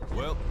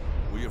 Well,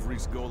 we have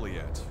reached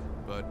Goliath,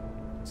 but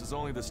this is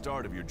only the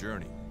start of your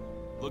journey.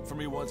 Look for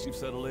me once you've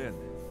settled in.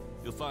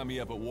 You'll find me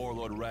up at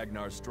Warlord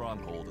Ragnar's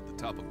stronghold at the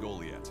top of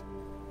Goliath.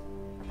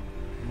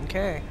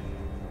 Okay.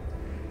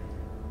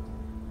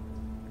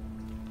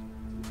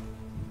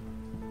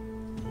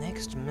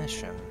 Next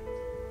mission.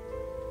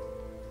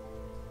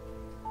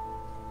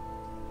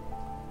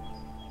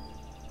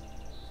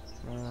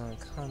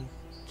 Contact.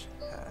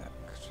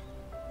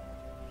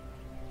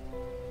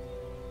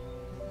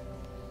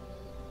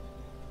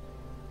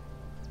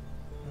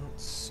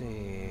 Let's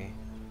see.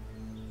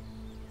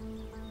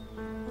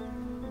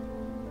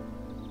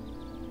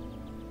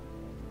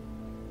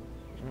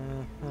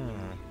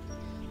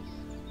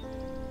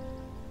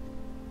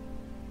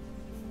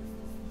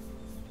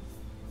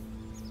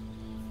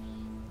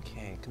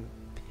 Okay,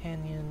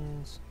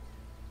 companions.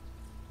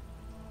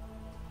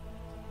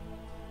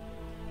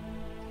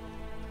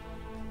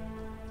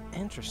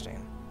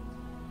 Interesting.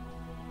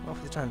 Well,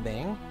 for the time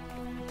being.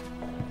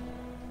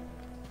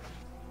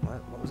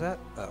 What was that?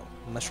 Oh,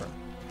 mushroom.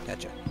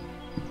 Gotcha.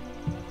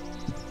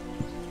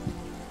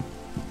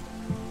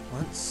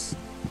 Let's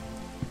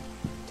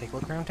take a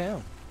look around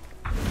town.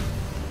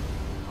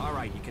 All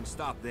right, you can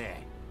stop there.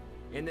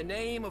 In the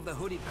name of the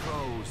Hooded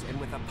Crows, and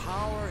with the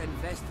power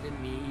invested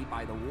in me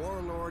by the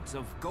warlords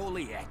of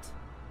Goliath,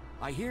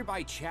 I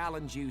hereby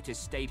challenge you to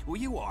state who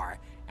you are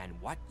and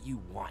what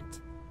you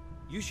want.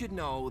 You should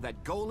know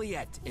that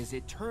Goliath is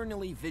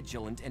eternally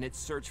vigilant in its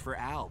search for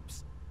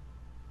Albs.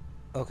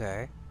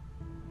 Okay.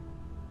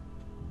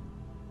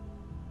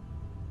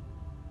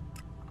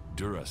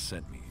 Dura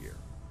sent me here.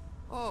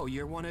 Oh,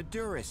 you're one of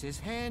Duras's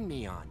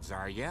hand-me-ons,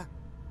 are ya?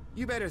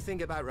 You better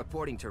think about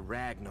reporting to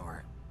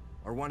Ragnar,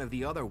 or one of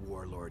the other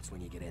warlords when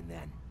you get in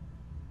then.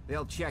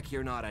 They'll check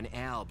you're not an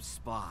Alb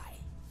spy.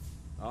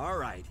 All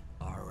right.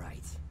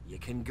 You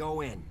can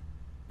go in,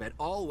 but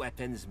all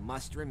weapons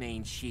must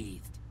remain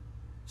sheathed.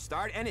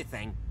 Start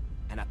anything,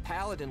 and a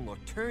paladin will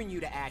turn you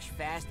to ash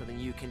faster than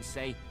you can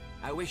say,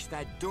 I wish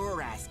that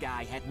Duras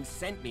guy hadn't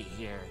sent me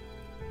here.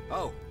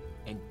 Oh,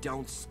 and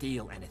don't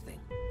steal anything,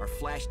 or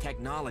flash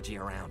technology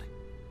around.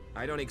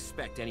 I don't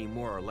expect any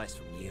more or less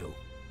from you.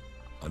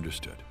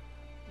 Understood.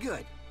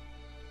 Good.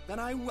 Then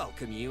I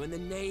welcome you in the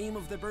name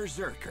of the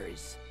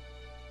Berserkers.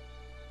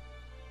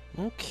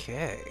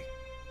 Okay.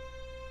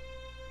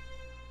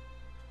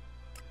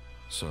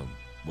 So,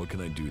 what can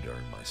I do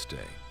during my stay?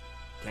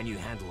 Can you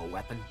handle a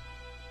weapon?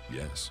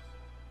 Yes.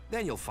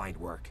 Then you'll find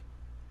work.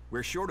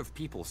 We're short of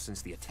people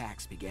since the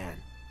attacks began.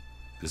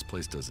 This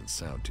place doesn't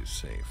sound too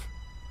safe.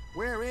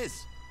 Where is?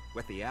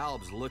 With the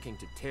Albs looking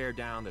to tear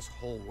down this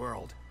whole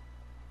world.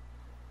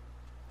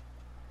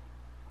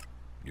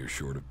 You're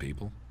short of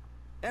people?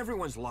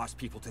 Everyone's lost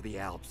people to the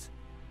Albs.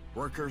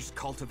 Workers,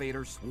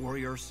 cultivators,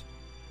 warriors.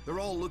 They're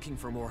all looking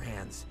for more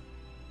hands.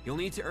 You'll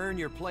need to earn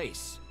your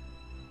place.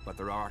 But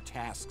there are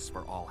tasks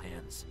for all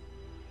hands.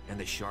 And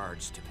the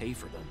shards to pay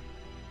for them.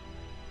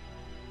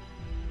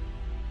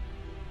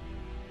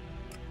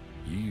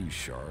 You use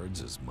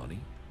shards as money?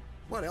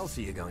 What else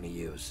are you going to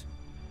use?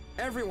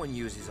 Everyone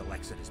uses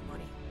ELEX as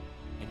money.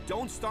 And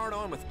don't start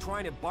on with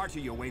trying to barter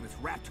your way with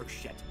raptor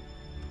shit.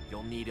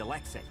 You'll need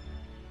ELEX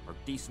or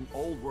decent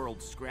old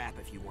world scrap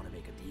if you want to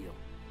make a deal.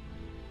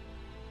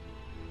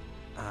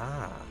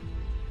 Ah.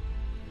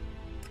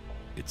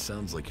 It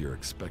sounds like you're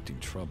expecting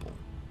trouble.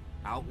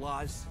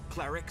 Outlaws,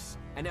 clerics,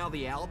 and now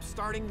the Albs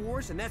starting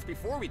wars, and that's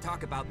before we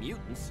talk about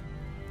mutants.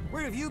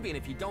 Where have you been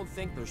if you don't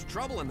think there's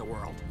trouble in the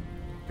world?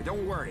 But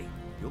don't worry,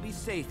 you'll be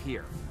safe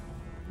here.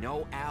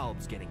 No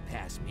Albs getting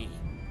past me.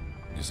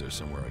 Is there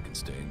somewhere I can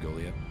stay in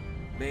Goliath?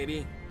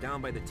 Maybe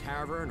down by the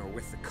tavern or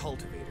with the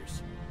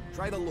cultivators.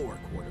 Try the lower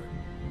quarter.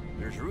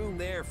 There's room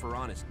there for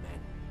honest men.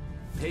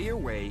 Pay your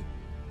way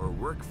or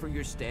work for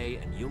your stay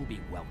and you'll be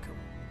welcome.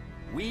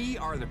 We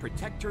are the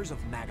protectors of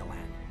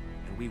Magalan,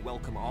 and we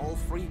welcome all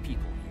free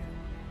people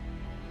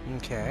here.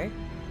 Okay.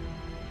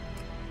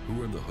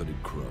 Who are the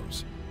Hooded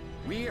Crows?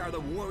 We are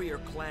the warrior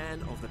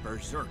clan of the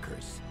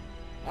Berserkers.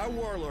 Our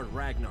warlord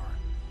Ragnar,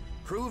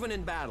 proven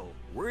in battle,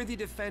 worthy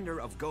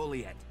defender of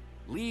Goliath,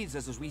 leads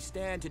us as we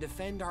stand to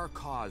defend our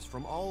cause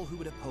from all who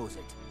would oppose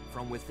it,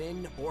 from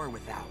within or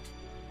without.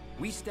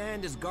 We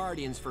stand as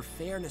guardians for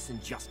fairness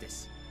and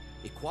justice,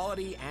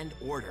 equality and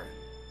order.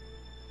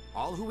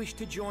 All who wish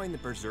to join the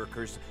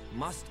Berserkers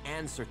must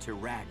answer to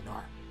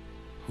Ragnar.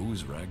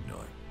 Who's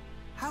Ragnar?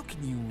 How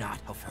can you not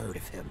have heard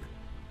of him?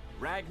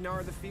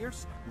 Ragnar the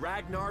Fierce?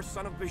 Ragnar,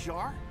 son of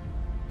Bajar?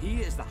 He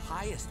is the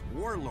highest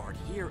warlord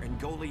here in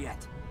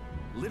Goliath.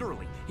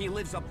 Literally, he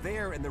lives up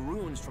there in the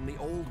ruins from the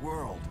old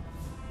world.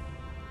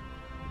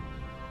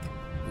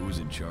 Who's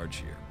in charge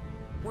here?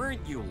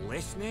 Weren't you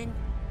listening?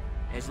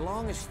 As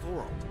long as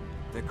Thorold,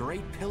 the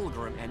great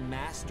pilgrim and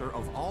master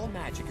of all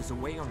magic, is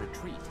away on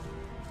retreat,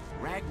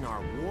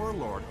 Ragnar,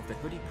 warlord of the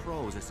Hooded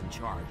Crows, is in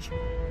charge.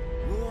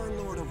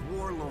 Warlord of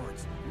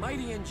warlords,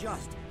 mighty and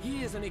just,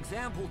 he is an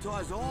example to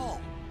us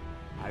all.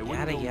 I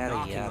wouldn't go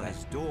knocking on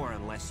his door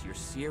unless you're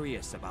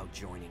serious about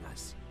joining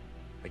us.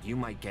 But you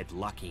might get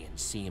lucky and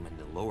see him in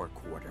the lower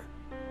quarter.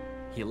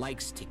 He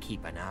likes to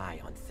keep an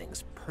eye on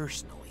things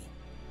personally.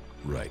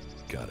 Right,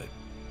 got it.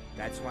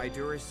 That's why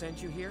Duras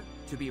sent you here?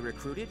 To be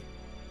recruited?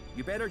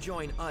 You better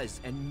join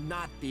us and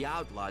not the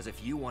outlaws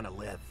if you want to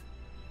live.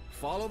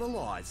 Follow the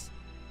laws,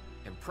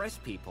 impress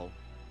people,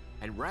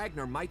 and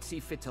Ragnar might see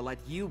fit to let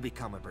you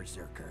become a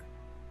berserker.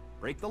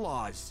 Break the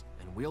laws,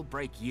 and we'll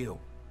break you.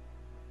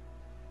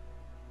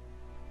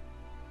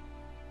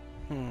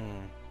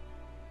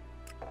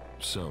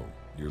 So,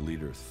 your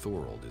leader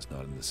Thorold is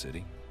not in the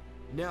city?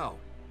 No.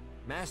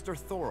 Master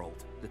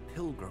Thorold, the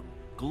pilgrim,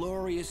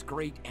 glorious,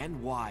 great,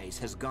 and wise,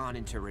 has gone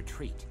into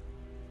retreat.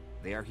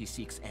 There he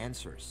seeks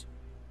answers.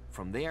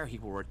 From there he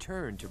will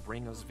return to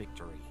bring us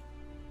victory.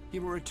 He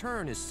will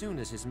return as soon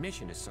as his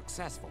mission is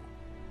successful.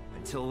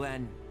 Until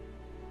then,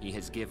 he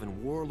has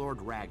given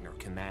Warlord Ragnar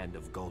command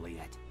of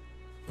Goliath.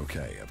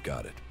 Okay, I've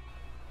got it.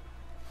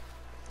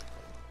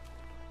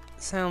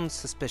 Sounds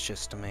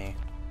suspicious to me.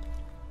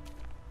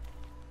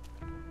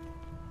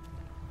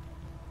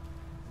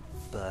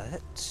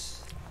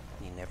 But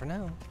you never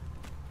know.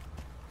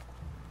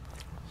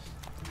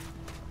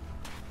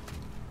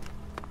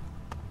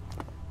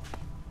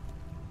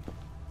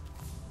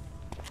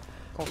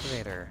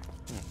 Cultivator.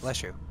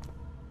 Bless you.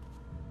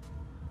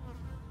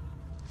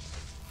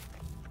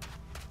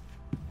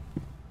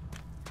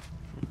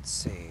 Let's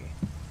see.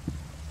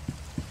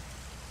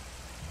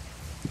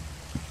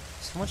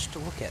 So much to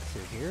look at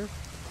through here.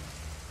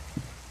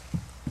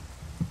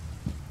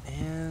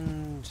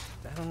 And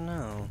I don't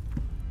know.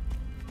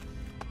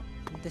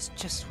 This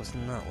just was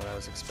not what I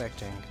was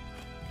expecting.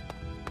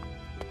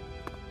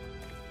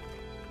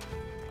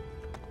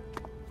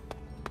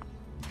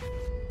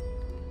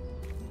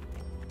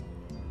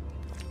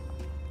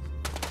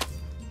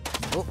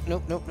 Oh,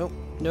 nope, nope, nope,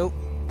 nope.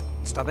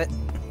 Stop it.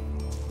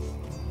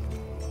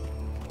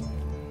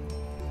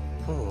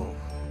 Oh.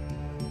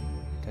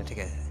 Gonna take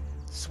a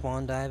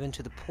swan dive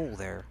into the pool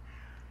there.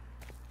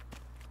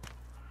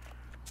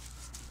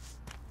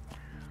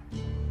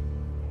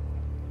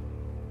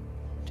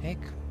 Take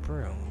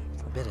broom.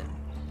 Forbidden.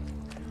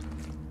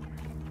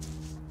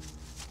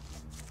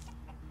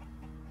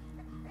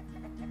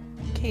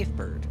 Cave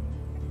bird.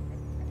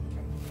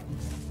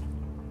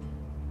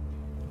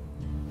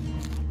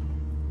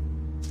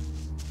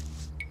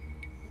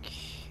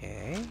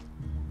 Okay.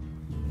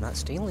 Not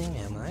stealing,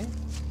 am I?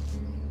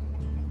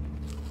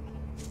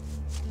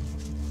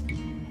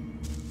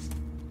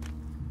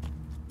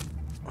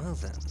 Well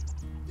then.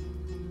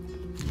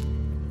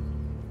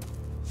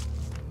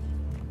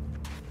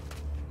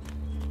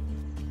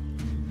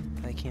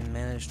 I can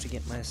manage to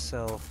get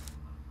myself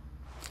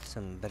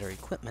some better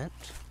equipment,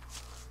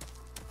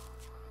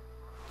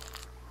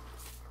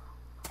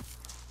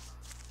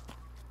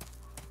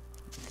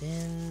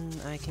 then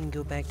I can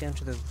go back down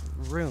to the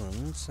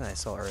ruins I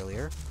saw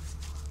earlier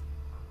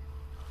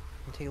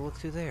and take a look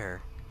through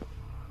there.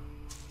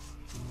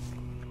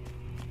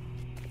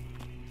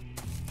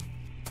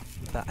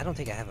 But I don't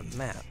think I have a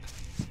map.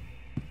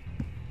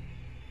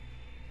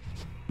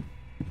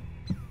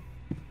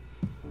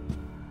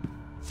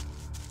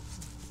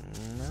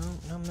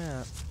 No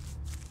map.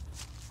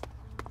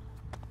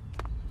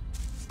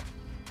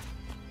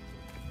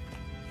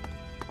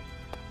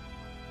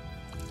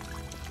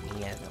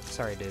 Yeah, no,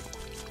 sorry, dude.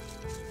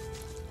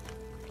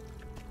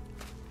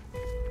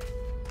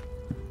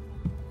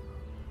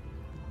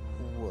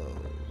 Whoa.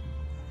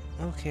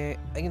 Okay,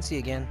 I can see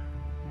again.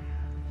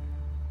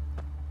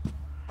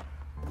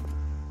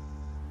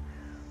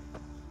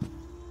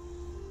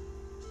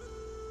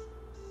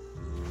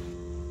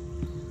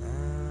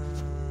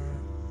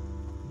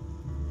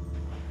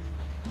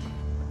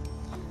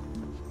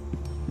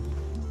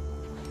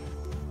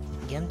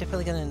 Yeah, I'm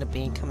definitely gonna end up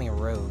becoming a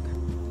rogue.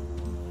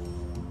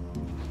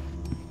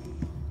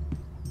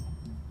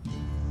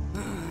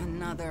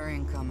 Another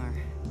incomer.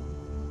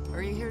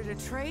 Are you here to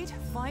trade,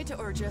 fight,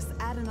 or just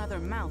add another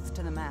mouth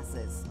to the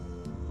masses?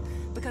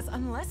 Because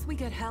unless we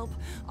get help,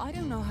 I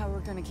don't know how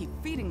we're gonna keep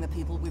feeding the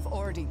people we've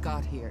already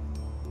got here.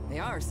 They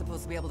are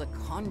supposed to be able to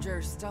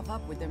conjure stuff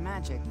up with their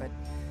magic, but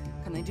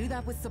can they do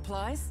that with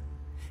supplies?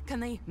 Can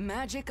they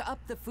magic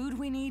up the food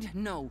we need?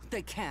 No,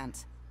 they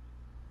can't.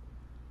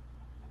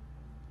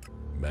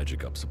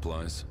 Magic up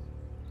supplies?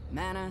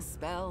 Mana,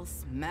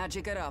 spells,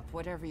 magic it up,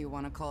 whatever you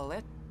want to call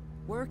it.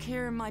 Work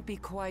here might be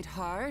quite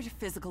hard,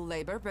 physical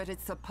labor, but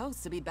it's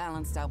supposed to be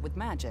balanced out with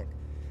magic.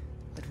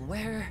 But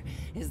where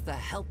is the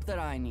help that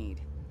I need?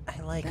 I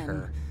like Then,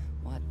 her.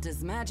 what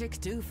does magic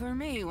do for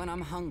me when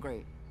I'm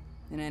hungry?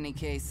 In any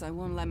case, I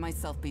won't let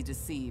myself be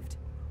deceived.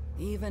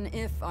 Even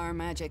if our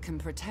magic can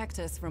protect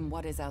us from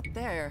what is out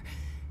there,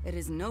 it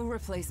is no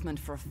replacement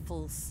for a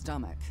full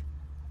stomach.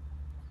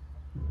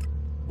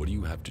 What do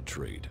you have to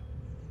trade?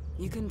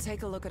 You can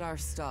take a look at our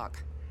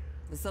stock.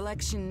 The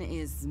selection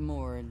is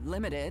more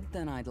limited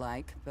than I'd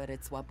like, but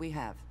it's what we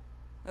have.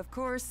 Of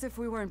course, if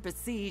we weren't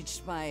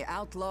besieged by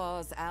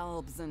outlaws,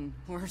 albs, and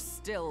we're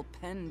still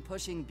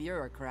pen-pushing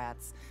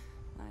bureaucrats,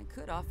 I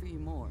could offer you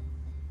more.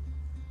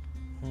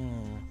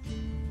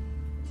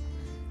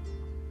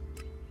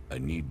 I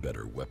need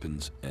better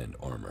weapons and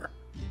armor.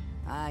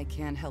 I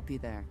can't help you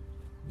there.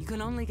 You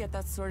can only get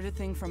that sort of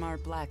thing from our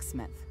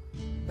blacksmith.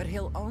 But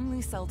he'll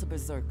only sell to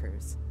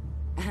berserkers.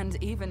 And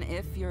even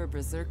if you're a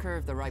berserker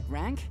of the right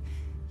rank,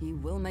 he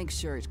will make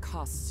sure it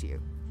costs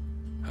you.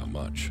 How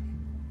much?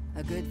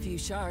 A good few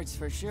shards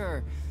for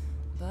sure.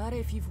 But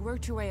if you've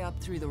worked your way up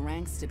through the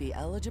ranks to be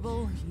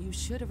eligible, you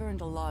should have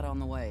earned a lot on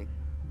the way.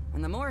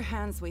 And the more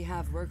hands we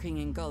have working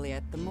in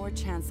Goliath, the more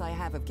chance I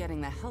have of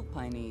getting the help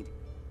I need.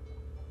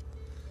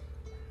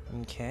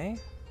 Okay.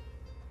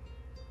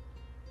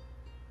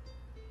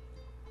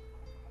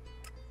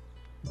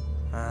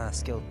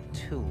 Skill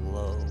too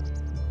low.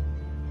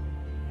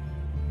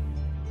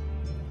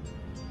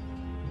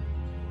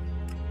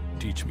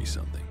 Teach me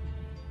something.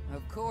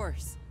 Of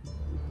course.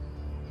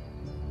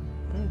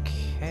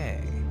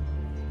 Okay.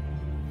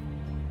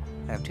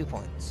 I have 2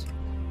 points.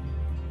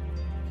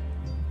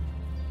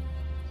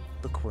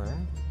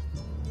 Bookworm.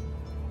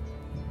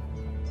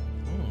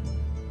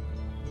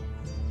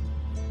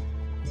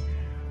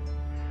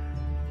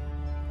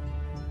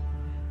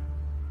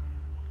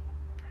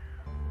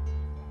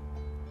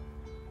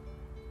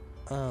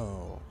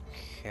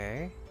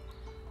 Okay.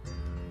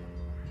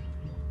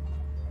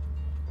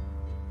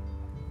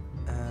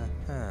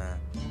 Uh-huh.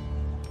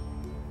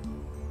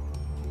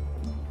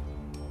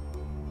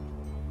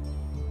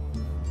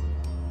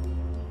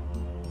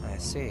 I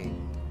see.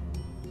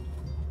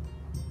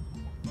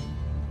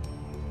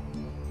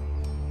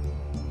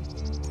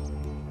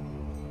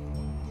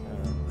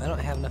 I don't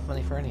have enough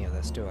money for any of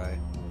this, do I?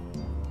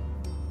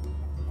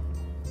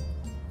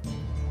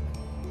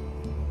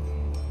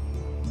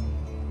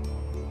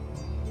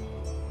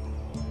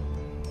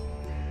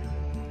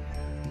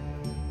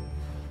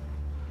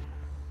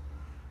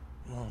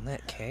 Well, in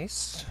that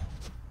case,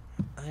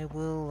 I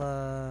will,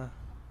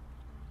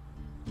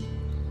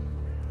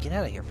 get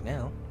out of here for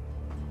now.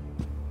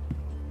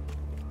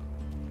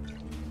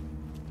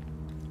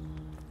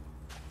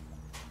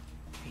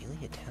 Really?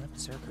 A town of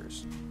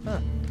berserkers? Huh.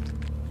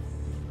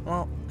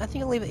 Well, I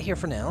think I'll leave it here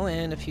for now,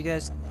 and if you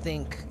guys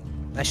think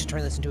I should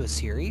turn this into a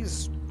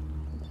series,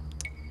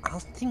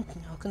 I'll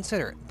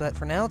consider it. But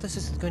for now, this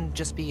is going to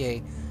just be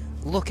a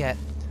look at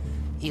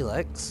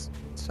ELEX.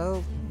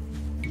 So,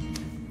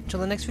 until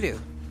the next video.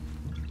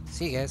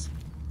 See you guys.